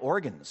vital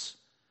organs.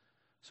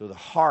 So the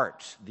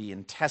heart, the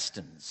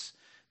intestines,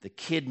 the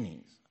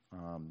kidneys,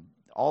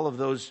 all of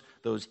those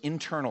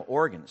internal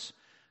organs.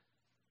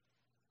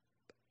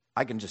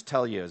 I can just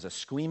tell you, as a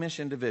squeamish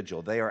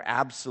individual, they are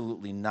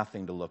absolutely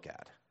nothing to look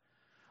at.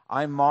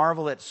 I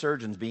marvel at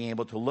surgeons being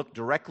able to look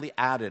directly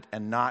at it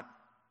and not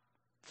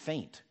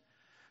faint.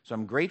 So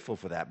I'm grateful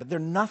for that. But they're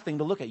nothing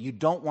to look at. You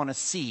don't want to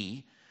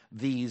see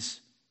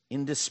these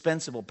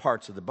indispensable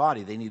parts of the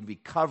body. They need to be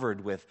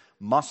covered with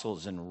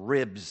muscles and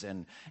ribs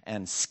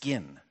and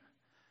skin.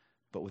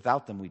 But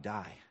without them, we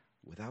die.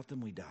 Without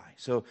them, we die.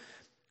 So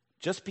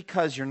just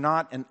because you're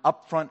not an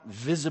upfront,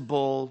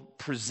 visible,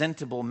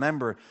 presentable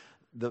member,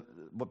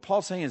 what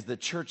Paul's saying is the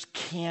church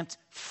can't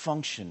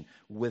function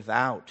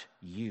without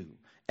you.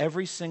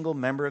 Every single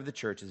member of the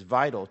church is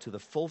vital to the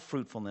full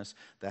fruitfulness,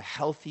 the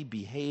healthy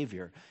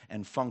behavior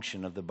and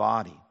function of the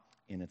body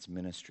in its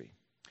ministry.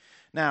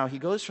 Now, he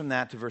goes from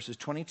that to verses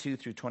 22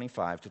 through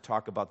 25 to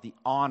talk about the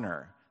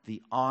honor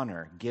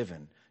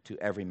given to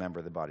every member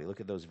of the body. Look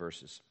at those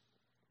verses.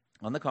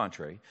 On the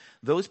contrary,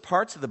 those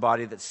parts of the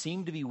body that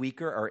seem to be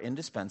weaker are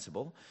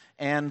indispensable,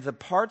 and the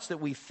parts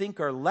that we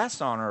think are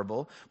less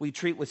honorable we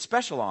treat with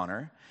special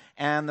honor,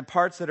 and the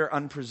parts that are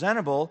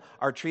unpresentable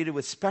are treated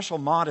with special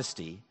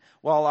modesty,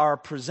 while our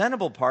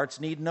presentable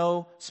parts need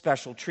no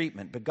special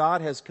treatment. But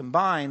God has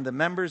combined the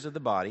members of the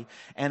body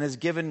and has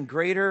given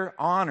greater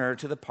honor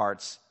to the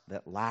parts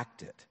that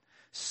lacked it,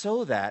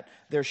 so that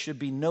there should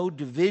be no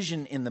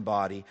division in the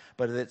body,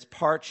 but that its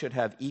parts should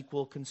have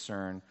equal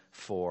concern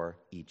for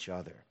each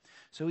other.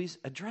 So he's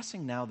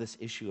addressing now this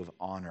issue of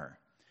honor.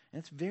 And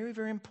it's very,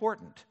 very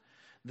important.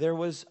 There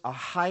was a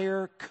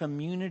higher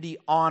community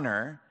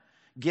honor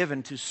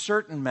given to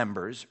certain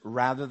members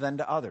rather than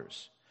to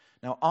others.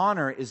 Now,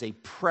 honor is a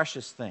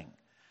precious thing.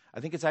 I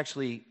think it's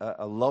actually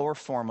a lower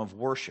form of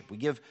worship. We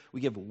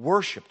give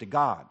worship to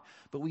God,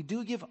 but we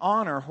do give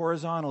honor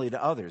horizontally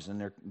to others, and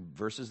there are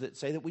verses that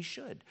say that we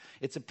should.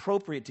 It's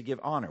appropriate to give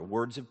honor,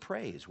 words of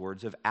praise,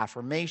 words of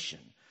affirmation.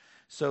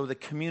 So the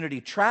community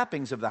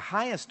trappings of the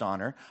highest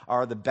honor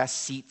are the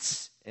best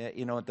seats, at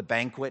the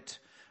banquet,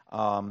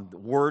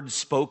 words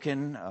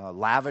spoken,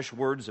 lavish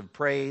words of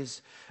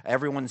praise,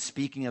 everyone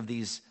speaking of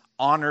these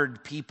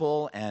honored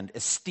people and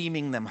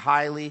esteeming them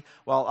highly,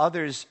 while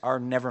others are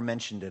never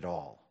mentioned at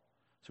all.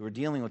 So we're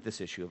dealing with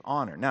this issue of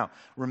honor. Now,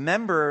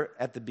 remember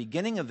at the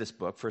beginning of this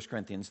book, 1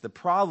 Corinthians, the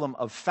problem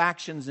of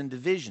factions and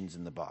divisions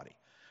in the body.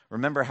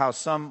 Remember how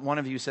one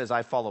of you says,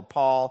 I follow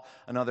Paul,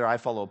 another, I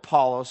follow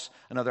Apollos,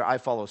 another, I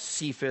follow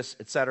Cephas,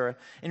 etc.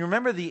 And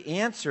remember the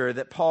answer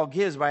that Paul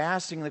gives by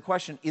asking the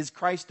question, is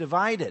Christ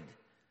divided?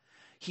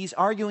 He's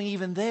arguing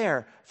even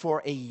there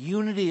for a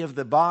unity of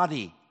the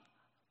body.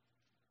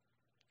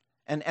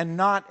 And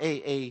not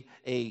a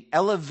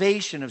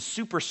elevation of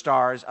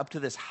superstars up to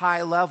this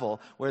high level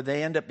where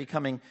they end up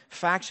becoming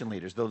faction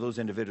leaders, though those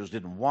individuals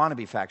didn't want to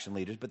be faction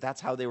leaders, but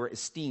that's how they were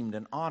esteemed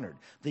and honored.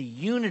 The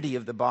unity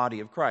of the body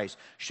of Christ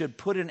should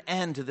put an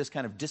end to this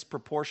kind of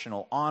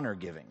disproportional honor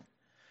giving.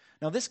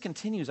 Now this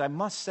continues, I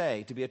must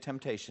say, to be a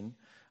temptation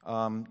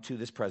to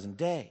this present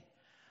day.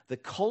 The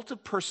cult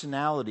of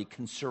personality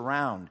can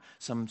surround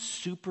some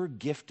super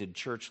gifted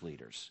church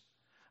leaders.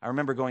 I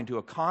remember going to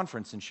a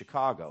conference in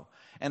Chicago,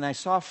 and I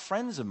saw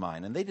friends of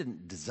mine, and they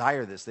didn't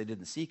desire this, they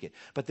didn't seek it,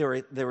 but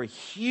there were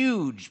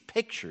huge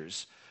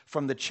pictures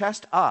from the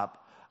chest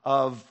up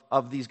of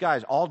these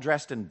guys, all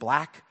dressed in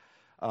black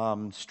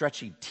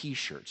stretchy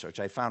T-shirts,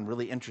 which I found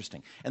really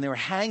interesting. And they were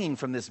hanging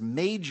from this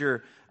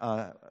major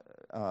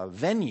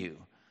venue.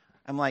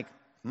 I'm like,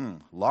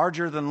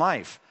 larger than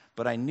life.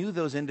 But I knew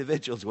those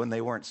individuals when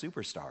they weren't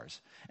superstars.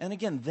 And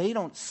again, they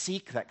don't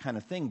seek that kind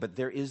of thing, but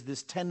there is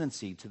this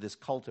tendency to this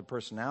cult of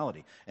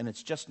personality, and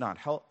it's just not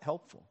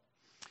helpful.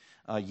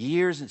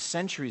 Years and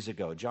centuries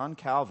ago, John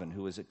Calvin,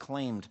 who was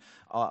acclaimed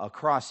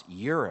across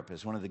Europe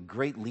as one of the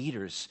great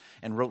leaders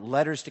and wrote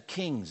letters to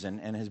kings,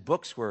 and his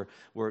books were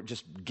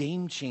just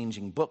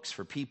game-changing books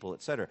for people,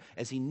 etc.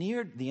 As he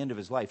neared the end of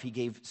his life, he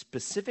gave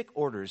specific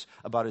orders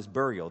about his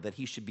burial, that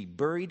he should be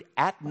buried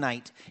at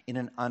night in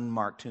an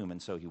unmarked tomb,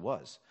 and so he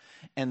was.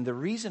 And the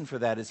reason for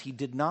that is he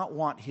did not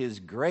want his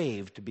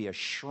grave to be a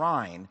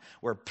shrine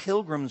where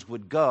pilgrims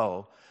would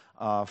go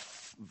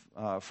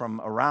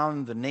from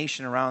around the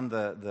nation, around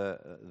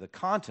the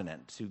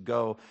continent, to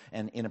go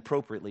and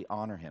inappropriately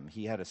honor him.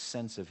 He had a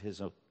sense of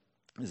his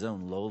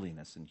own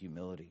lowliness and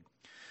humility.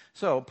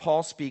 So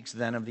Paul speaks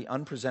then of the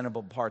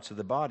unpresentable parts of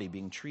the body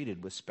being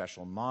treated with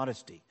special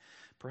modesty.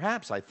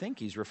 Perhaps, I think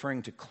he's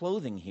referring to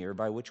clothing here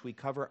by which we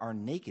cover our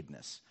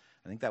nakedness.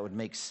 I think that would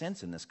make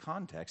sense in this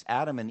context.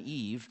 Adam and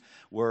Eve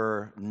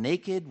were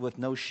naked with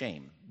no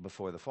shame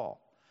before the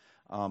fall.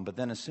 But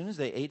then as soon as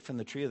they ate from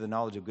the tree of the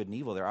knowledge of good and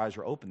evil, their eyes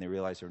were open, they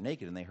realized they were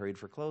naked, and they hurried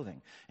for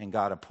clothing. And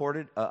God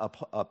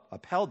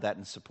upheld that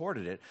and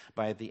supported it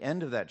by, at the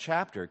end of that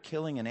chapter,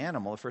 killing an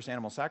animal, the first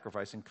animal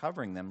sacrifice, and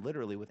covering them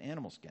literally with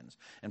animal skins.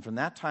 And from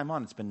that time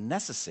on, it's been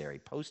necessary,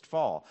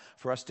 post-fall,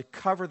 for us to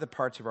cover the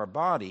parts of our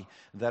body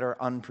that are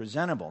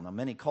unpresentable. Now,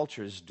 many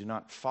cultures do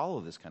not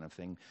follow this kind of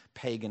thing.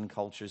 Pagan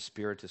cultures,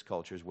 spiritist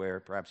cultures wear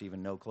perhaps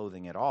even no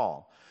clothing at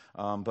all.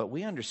 But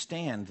we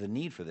understand the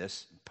need for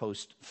this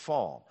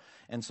post-fall.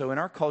 And so in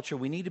our culture,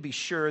 we need to be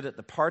sure that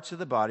the parts of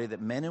the body that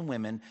men and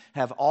women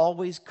have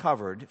always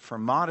covered for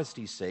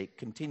modesty's sake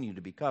continue to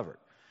be covered.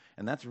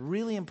 And that's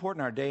really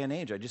important in our day and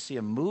age. I just see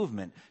a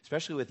movement,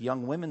 especially with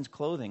young women's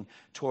clothing,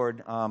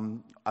 toward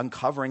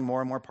uncovering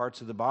more and more parts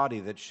of the body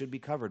that should be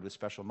covered with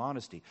special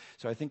modesty.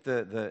 So I think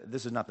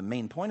this is not the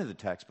main point of the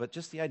text, but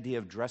just the idea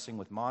of dressing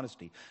with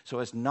modesty, so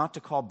as not to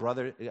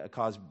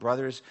cause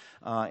brothers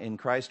in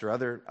Christ or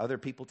other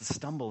people to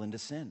stumble into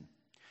sin.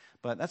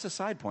 But that's a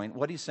side point.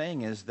 What he's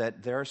saying is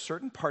that there are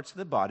certain parts of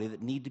the body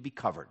that need to be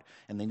covered,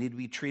 and they need to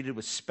be treated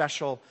with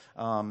special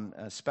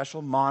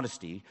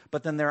modesty.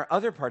 But then there are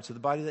other parts of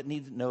the body that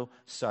need no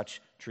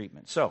such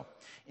treatment. So,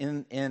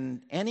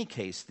 in any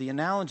case, the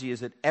analogy is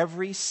that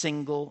every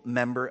single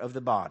member of the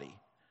body,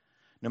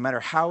 no matter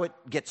how it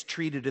gets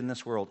treated in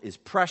this world, is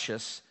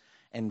precious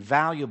and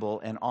valuable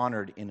and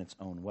honored in its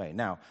own way.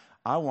 Now,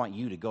 I want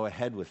you to go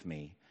ahead with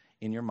me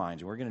in your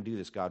minds, and we're going to do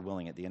this, God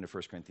willing, at the end of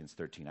 1 Corinthians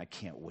 13. I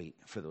can't wait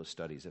for those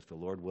studies, if the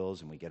Lord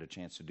wills and we get a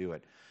chance to do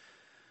it,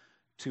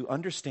 to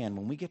understand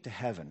when we get to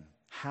heaven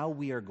how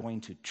we are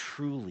going to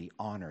truly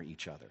honor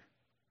each other.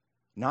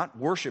 Not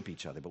worship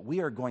each other, but we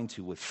are going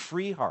to, with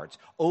free hearts,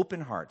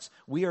 open hearts,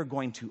 we are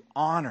going to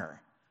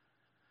honor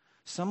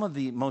some of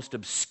the most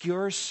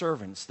obscure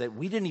servants that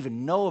we didn't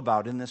even know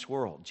about in this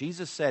world.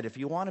 Jesus said, if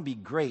you want to be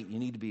great, you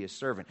need to be a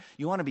servant.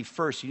 You want to be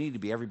first, you need to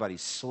be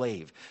everybody's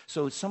slave.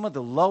 So some of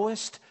the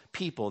lowest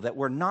people that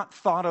were not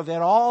thought of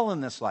at all in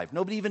this life,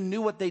 nobody even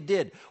knew what they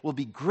did, will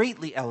be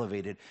greatly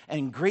elevated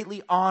and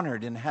greatly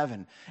honored in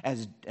heaven.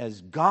 As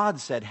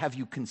God said, have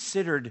you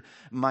considered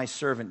my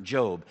servant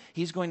Job?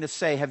 He's going to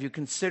say, have you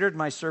considered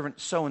my servant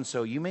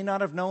so-and-so? You may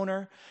not have known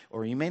her,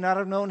 or you may not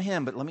have known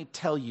him, but let me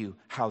tell you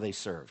how they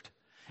served.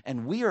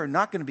 And we are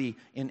not going to be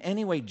in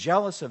any way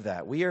jealous of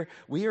that. We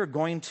are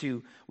going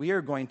to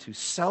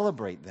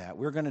celebrate that.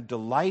 We're going to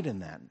delight in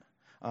that.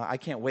 I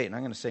can't wait, and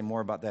I'm going to say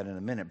more about that in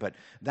a minute. But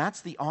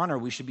that's the honor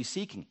we should be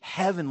seeking,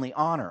 heavenly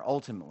honor,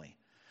 ultimately.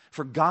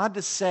 For God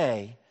to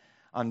say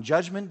on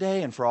Judgment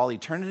Day and for all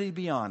eternity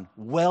beyond,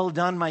 well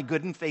done, my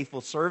good and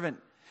faithful servant.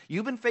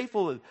 You've been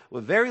faithful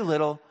with very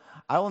little.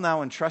 I will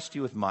now entrust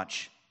you with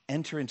much.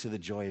 Enter into the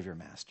joy of your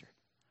master.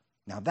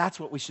 Now that's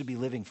what we should be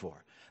living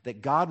for,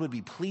 that God would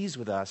be pleased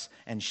with us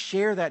and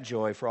share that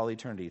joy for all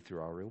eternity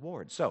through our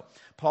reward. So,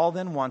 Paul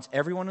then wants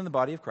everyone in the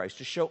body of Christ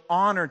to show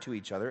honor to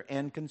each other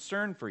and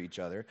concern for each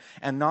other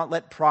and not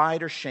let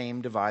pride or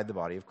shame divide the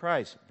body of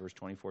Christ. Verse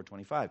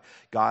 24-25.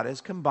 God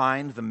has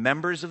combined the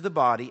members of the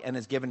body and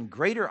has given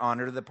greater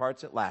honor to the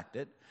parts that lacked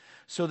it,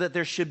 so that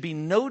there should be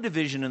no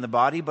division in the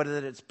body, but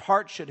that its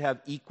parts should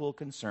have equal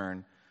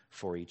concern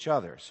for each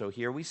other. So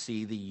here we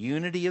see the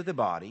unity of the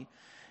body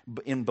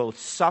in both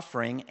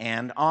suffering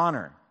and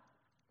honor.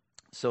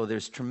 So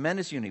there's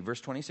tremendous unity.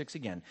 Verse 26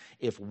 again.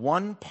 If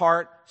one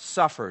part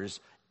suffers,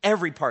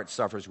 every part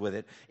suffers with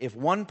it. If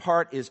one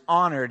part is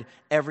honored,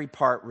 every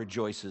part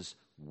rejoices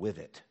with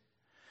it.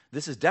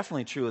 This is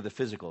definitely true of the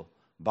physical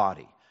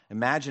body.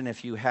 Imagine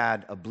if you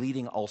had a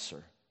bleeding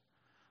ulcer,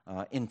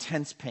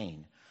 intense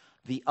pain.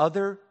 The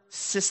other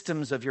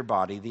systems of your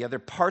body, the other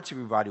parts of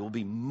your body will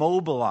be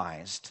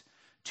mobilized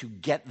to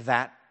get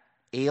that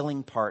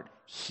ailing part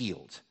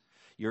healed.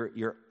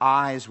 Your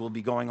eyes will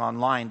be going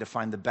online to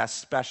find the best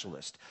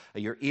specialist.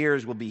 Your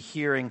ears will be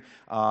hearing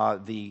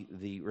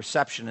the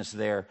receptionist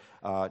there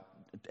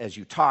as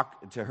you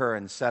talk to her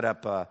and set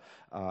up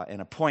an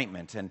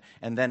appointment.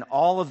 And then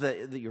all of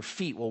your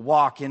feet will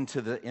walk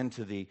into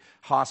the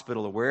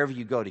hospital or wherever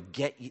you go to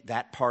get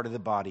that part of the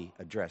body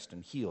addressed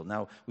and healed.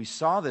 Now, we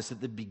saw this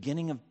at the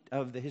beginning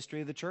of the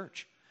history of the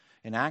church.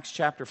 In Acts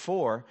chapter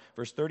 4,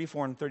 verse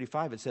 34 and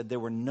 35, it said, there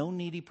were no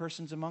needy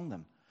persons among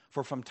them.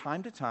 For from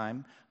time to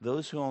time,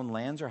 those who owned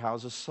lands or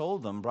houses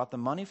sold them, brought the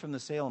money from the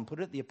sale, and put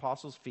it at the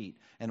apostles' feet,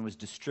 and it was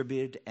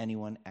distributed to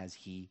anyone as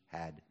he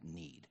had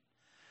need.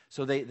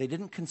 So they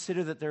didn't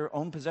consider that their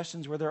own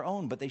possessions were their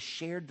own, but they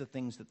shared the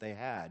things that they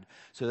had,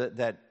 so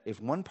that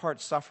if one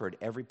part suffered,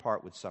 every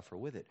part would suffer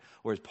with it.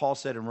 Or as Paul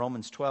said in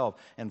Romans 12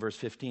 and verse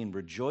 15,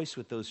 rejoice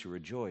with those who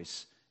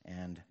rejoice,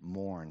 and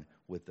mourn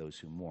with those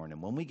who mourn.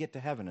 And when we get to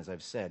heaven, as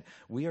I've said,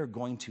 we are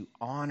going to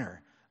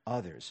honor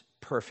others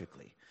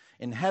perfectly.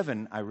 In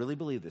heaven, I really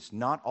believe this,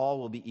 not all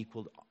will be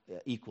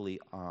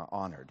equally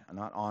honored,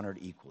 not honored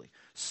equally.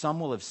 Some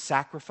will have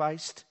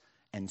sacrificed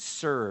and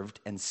served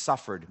and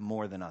suffered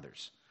more than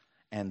others,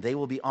 and they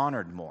will be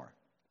honored more.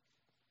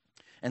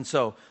 And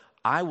so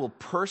I will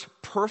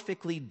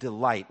perfectly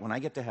delight when I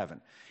get to heaven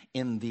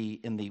in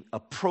the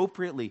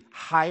appropriately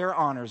higher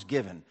honors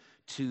given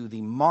to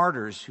the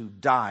martyrs who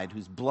died,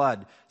 whose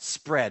blood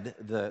spread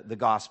the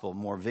gospel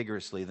more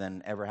vigorously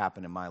than ever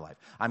happened in my life.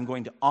 I'm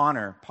going to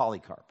honor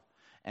Polycarp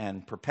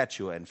and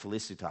Perpetua and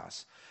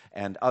Felicitas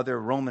and other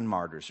Roman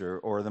martyrs,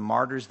 or the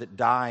martyrs that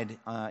died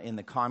in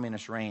the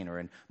communist reign or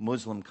in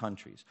Muslim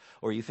countries.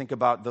 Or you think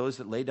about those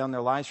that laid down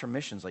their lives for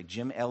missions like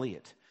Jim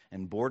Elliot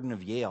and Borden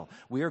of Yale.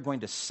 We are going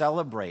to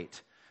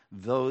celebrate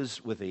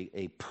those with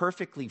a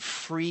perfectly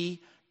free,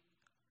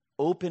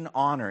 open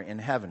honor in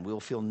heaven. We will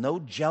feel no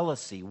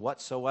jealousy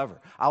whatsoever.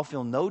 I'll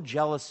feel no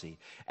jealousy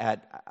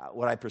at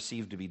what I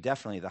perceive to be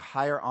definitely the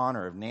higher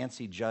honor of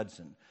Nancy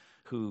Judson,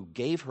 who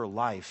gave her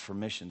life for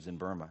missions in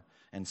Burma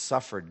and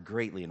suffered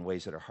greatly in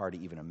ways that are hard to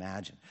even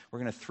imagine. We're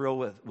going to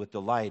thrill with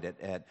delight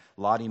at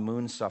Lottie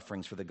Moon's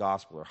sufferings for the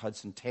gospel, or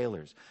Hudson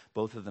Taylor's,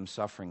 both of them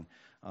suffering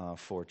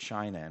for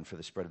China and for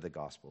the spread of the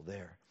gospel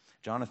there.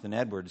 Jonathan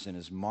Edwards, in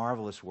his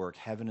marvelous work,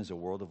 Heaven is a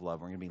World of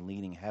Love, we're going to be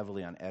leaning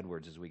heavily on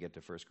Edwards as we get to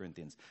 1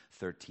 Corinthians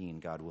 13,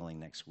 God willing,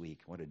 next week.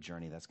 What a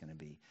journey that's going to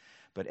be.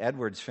 But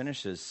Edwards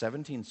finishes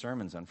 17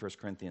 sermons on 1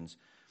 Corinthians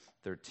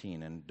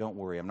 13, and don't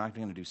worry, I'm not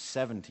going to do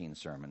 17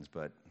 sermons,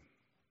 but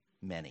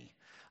many.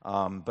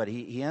 But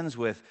he ends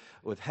with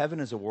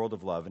heaven is a world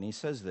of love, and he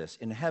says this,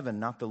 in heaven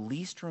not the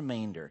least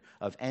remainder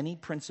of any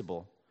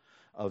principle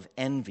of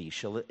envy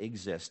shall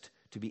exist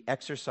to be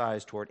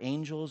exercised toward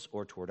angels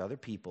or toward other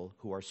people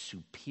who are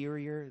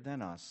superior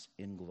than us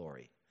in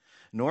glory.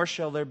 Nor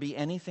shall there be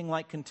anything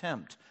like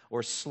contempt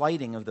or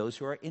slighting of those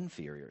who are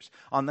inferiors.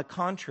 On the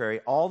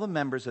contrary, all the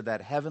members of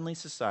that heavenly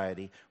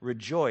society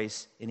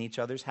rejoice in each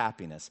other's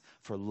happiness,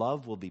 for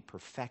love will be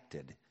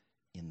perfected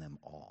in them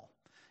all.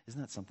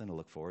 Isn't that something to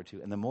look forward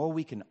to? And the more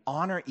we can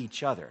honor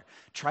each other,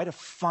 try to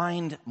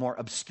find more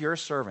obscure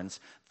servants,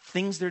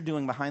 things they're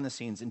doing behind the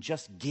scenes, and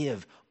just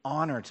give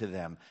honor to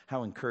them,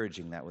 how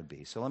encouraging that would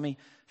be. So let me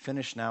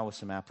finish now with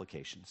some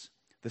applications.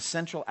 The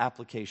central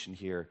application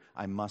here,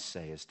 I must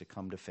say, is to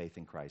come to faith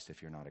in Christ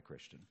if you're not a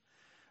Christian.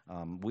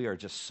 We are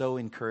just so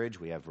encouraged.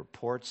 We have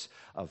reports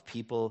of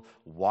people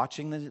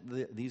watching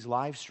these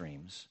live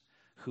streams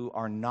who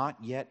are not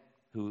yet,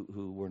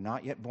 who were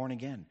not yet born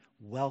again.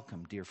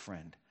 Welcome, dear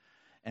friend.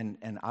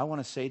 And I want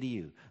to say to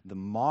you, the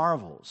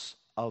marvels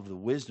of the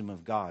wisdom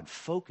of God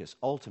focus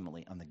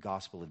ultimately on the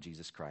gospel of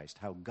Jesus Christ.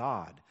 How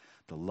God,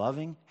 the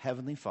loving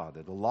Heavenly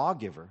Father, the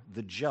lawgiver,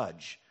 the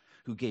judge,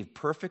 who gave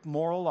perfect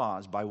moral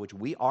laws by which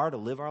we are to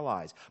live our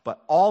lives,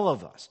 but all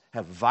of us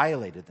have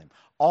violated them.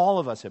 All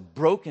of us have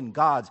broken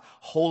God's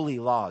holy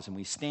laws, and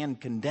we stand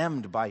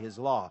condemned by his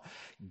law.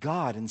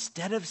 God,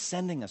 instead of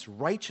sending us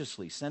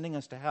righteously, sending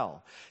us to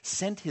hell,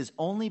 sent his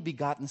only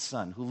begotten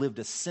Son, who lived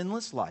a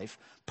sinless life,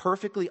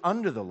 perfectly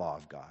under the law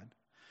of God,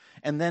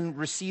 and then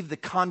received the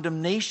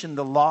condemnation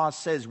the law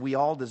says we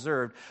all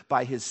deserved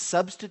by his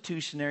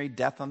substitutionary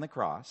death on the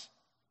cross.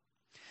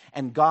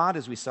 And God,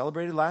 as we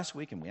celebrated last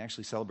week, and we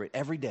actually celebrate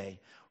every day,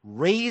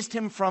 raised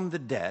him from the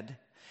dead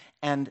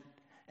and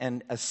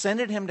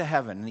ascended him to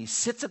heaven. And he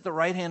sits at the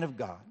right hand of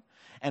God.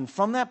 And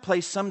from that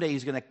place, someday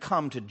he's going to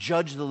come to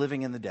judge the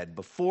living and the dead.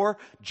 Before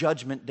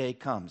Judgment Day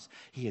comes,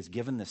 he has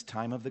given this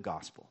time of the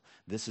gospel.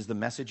 This is the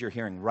message you're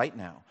hearing right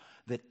now,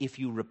 that if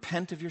you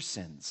repent of your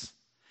sins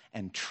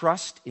and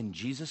trust in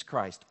Jesus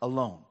Christ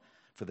alone,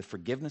 for the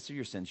forgiveness of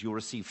your sins, you'll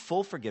receive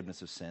full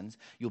forgiveness of sins,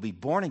 you'll be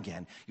born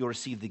again, you'll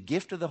receive the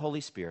gift of the Holy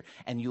Spirit,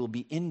 and you'll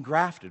be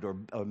engrafted or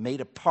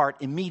made a part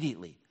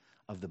immediately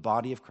of the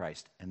body of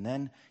Christ. And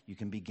then you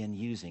can begin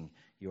using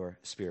your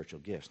spiritual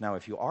gifts. Now,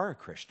 if you are a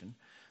Christian,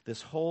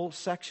 this whole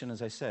section,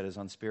 as I said, is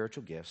on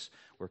spiritual gifts.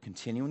 We're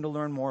continuing to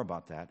learn more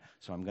about that,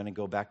 so I'm going to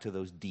go back to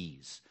those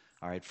D's.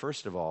 All right,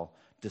 first of all,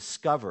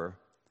 discover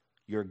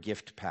your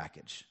gift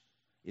package.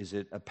 Is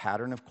it a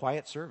pattern of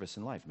quiet service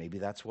in life? Maybe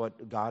that's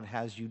what God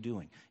has you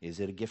doing.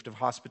 Is it a gift of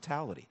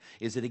hospitality?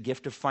 Is it a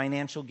gift of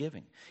financial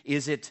giving?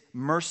 Is it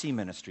mercy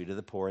ministry to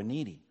the poor and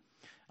needy?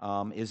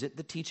 Is it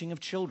the teaching of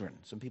children?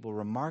 Some people are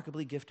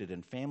remarkably gifted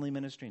in family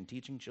ministry and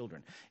teaching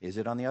children. Is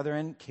it, on the other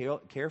end,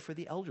 care for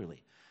the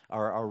elderly?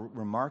 Are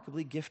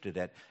remarkably gifted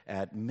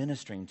at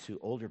ministering to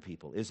older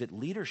people? Is it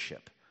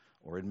leadership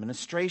or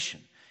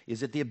administration?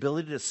 Is it the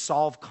ability to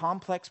solve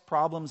complex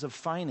problems of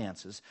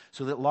finances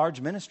so that large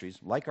ministries,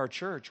 like our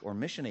church or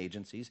mission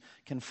agencies,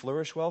 can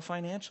flourish well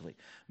financially?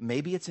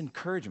 Maybe it's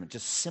encouragement,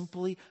 just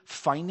simply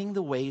finding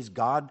the ways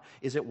God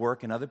is at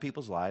work in other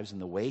people's lives and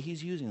the way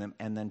he's using them,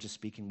 and then just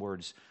speaking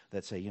words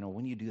that say,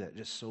 when you do that, it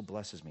just so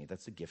blesses me.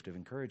 That's the gift of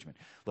encouragement.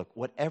 Look,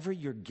 whatever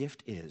your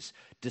gift is,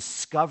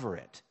 discover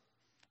it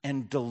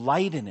and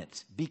delight in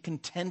it. Be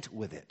content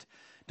with it.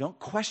 Don't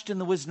question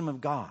the wisdom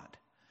of God,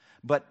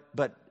 but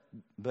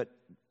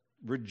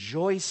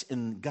rejoice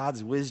in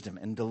God's wisdom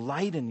and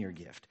delight in your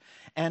gift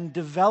and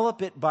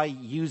develop it by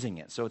using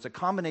it. So it's a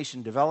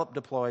combination, develop,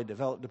 deploy. You're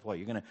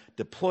going to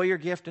deploy your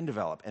gift and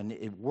develop, and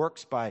it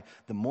works by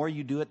the more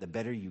you do it, the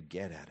better you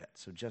get at it.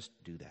 So just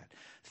do that.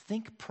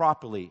 Think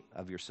properly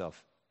of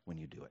yourself when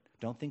you do it.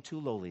 Don't think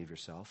too lowly of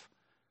yourself,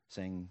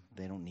 saying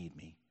they don't need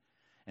me.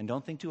 And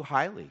don't think too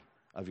highly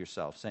of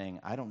yourself, saying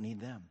I don't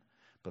need them.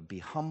 But be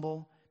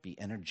humble, be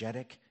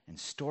energetic, and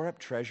store up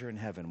treasure in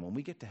heaven. When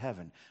we get to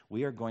heaven,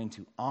 we are going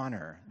to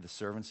honor the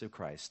servants of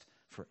Christ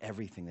for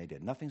everything they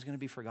did. Nothing's going to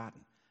be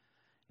forgotten.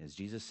 As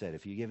Jesus said,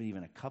 if you give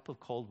even a cup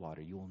of cold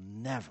water, you will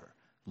never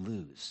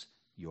lose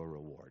your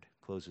reward.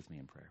 Close with me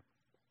in prayer.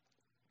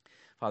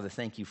 Father,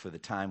 thank you for the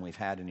time we've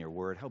had in your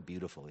word. How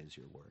beautiful is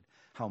your word.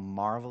 How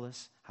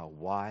marvelous, how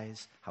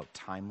wise, how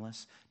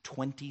timeless.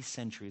 20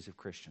 centuries of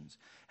Christians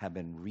have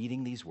been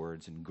reading these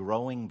words and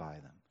growing by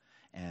them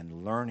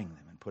and learning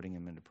them and putting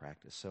them into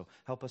practice. So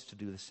help us to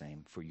do the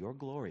same for your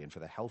glory and for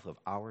the health of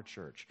our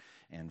church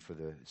and for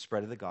the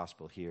spread of the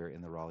gospel here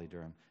in the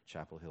Raleigh-Durham,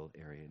 Chapel Hill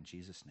area. In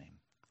Jesus' name,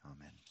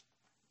 amen.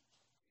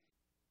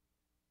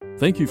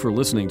 Thank you for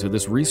listening to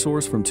this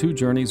resource from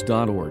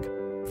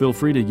twojourneys.org. Feel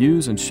free to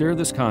use and share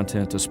this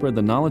content to spread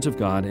the knowledge of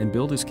God and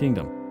build His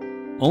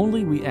kingdom.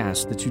 Only we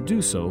ask that you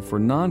do so for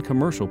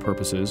non-commercial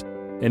purposes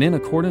and in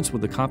accordance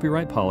with the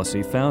copyright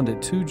policy found at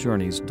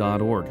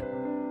twojourneys.org.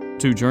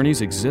 Two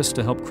Journeys exists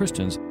to help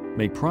Christians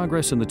make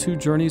progress in the two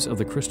journeys of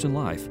the Christian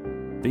life,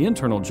 the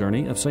internal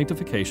journey of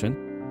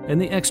sanctification and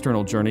the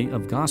external journey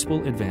of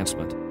gospel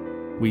advancement.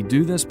 We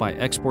do this by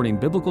exporting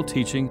biblical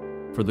teaching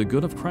for the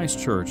good of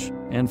Christ's church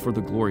and for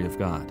the glory of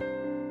God.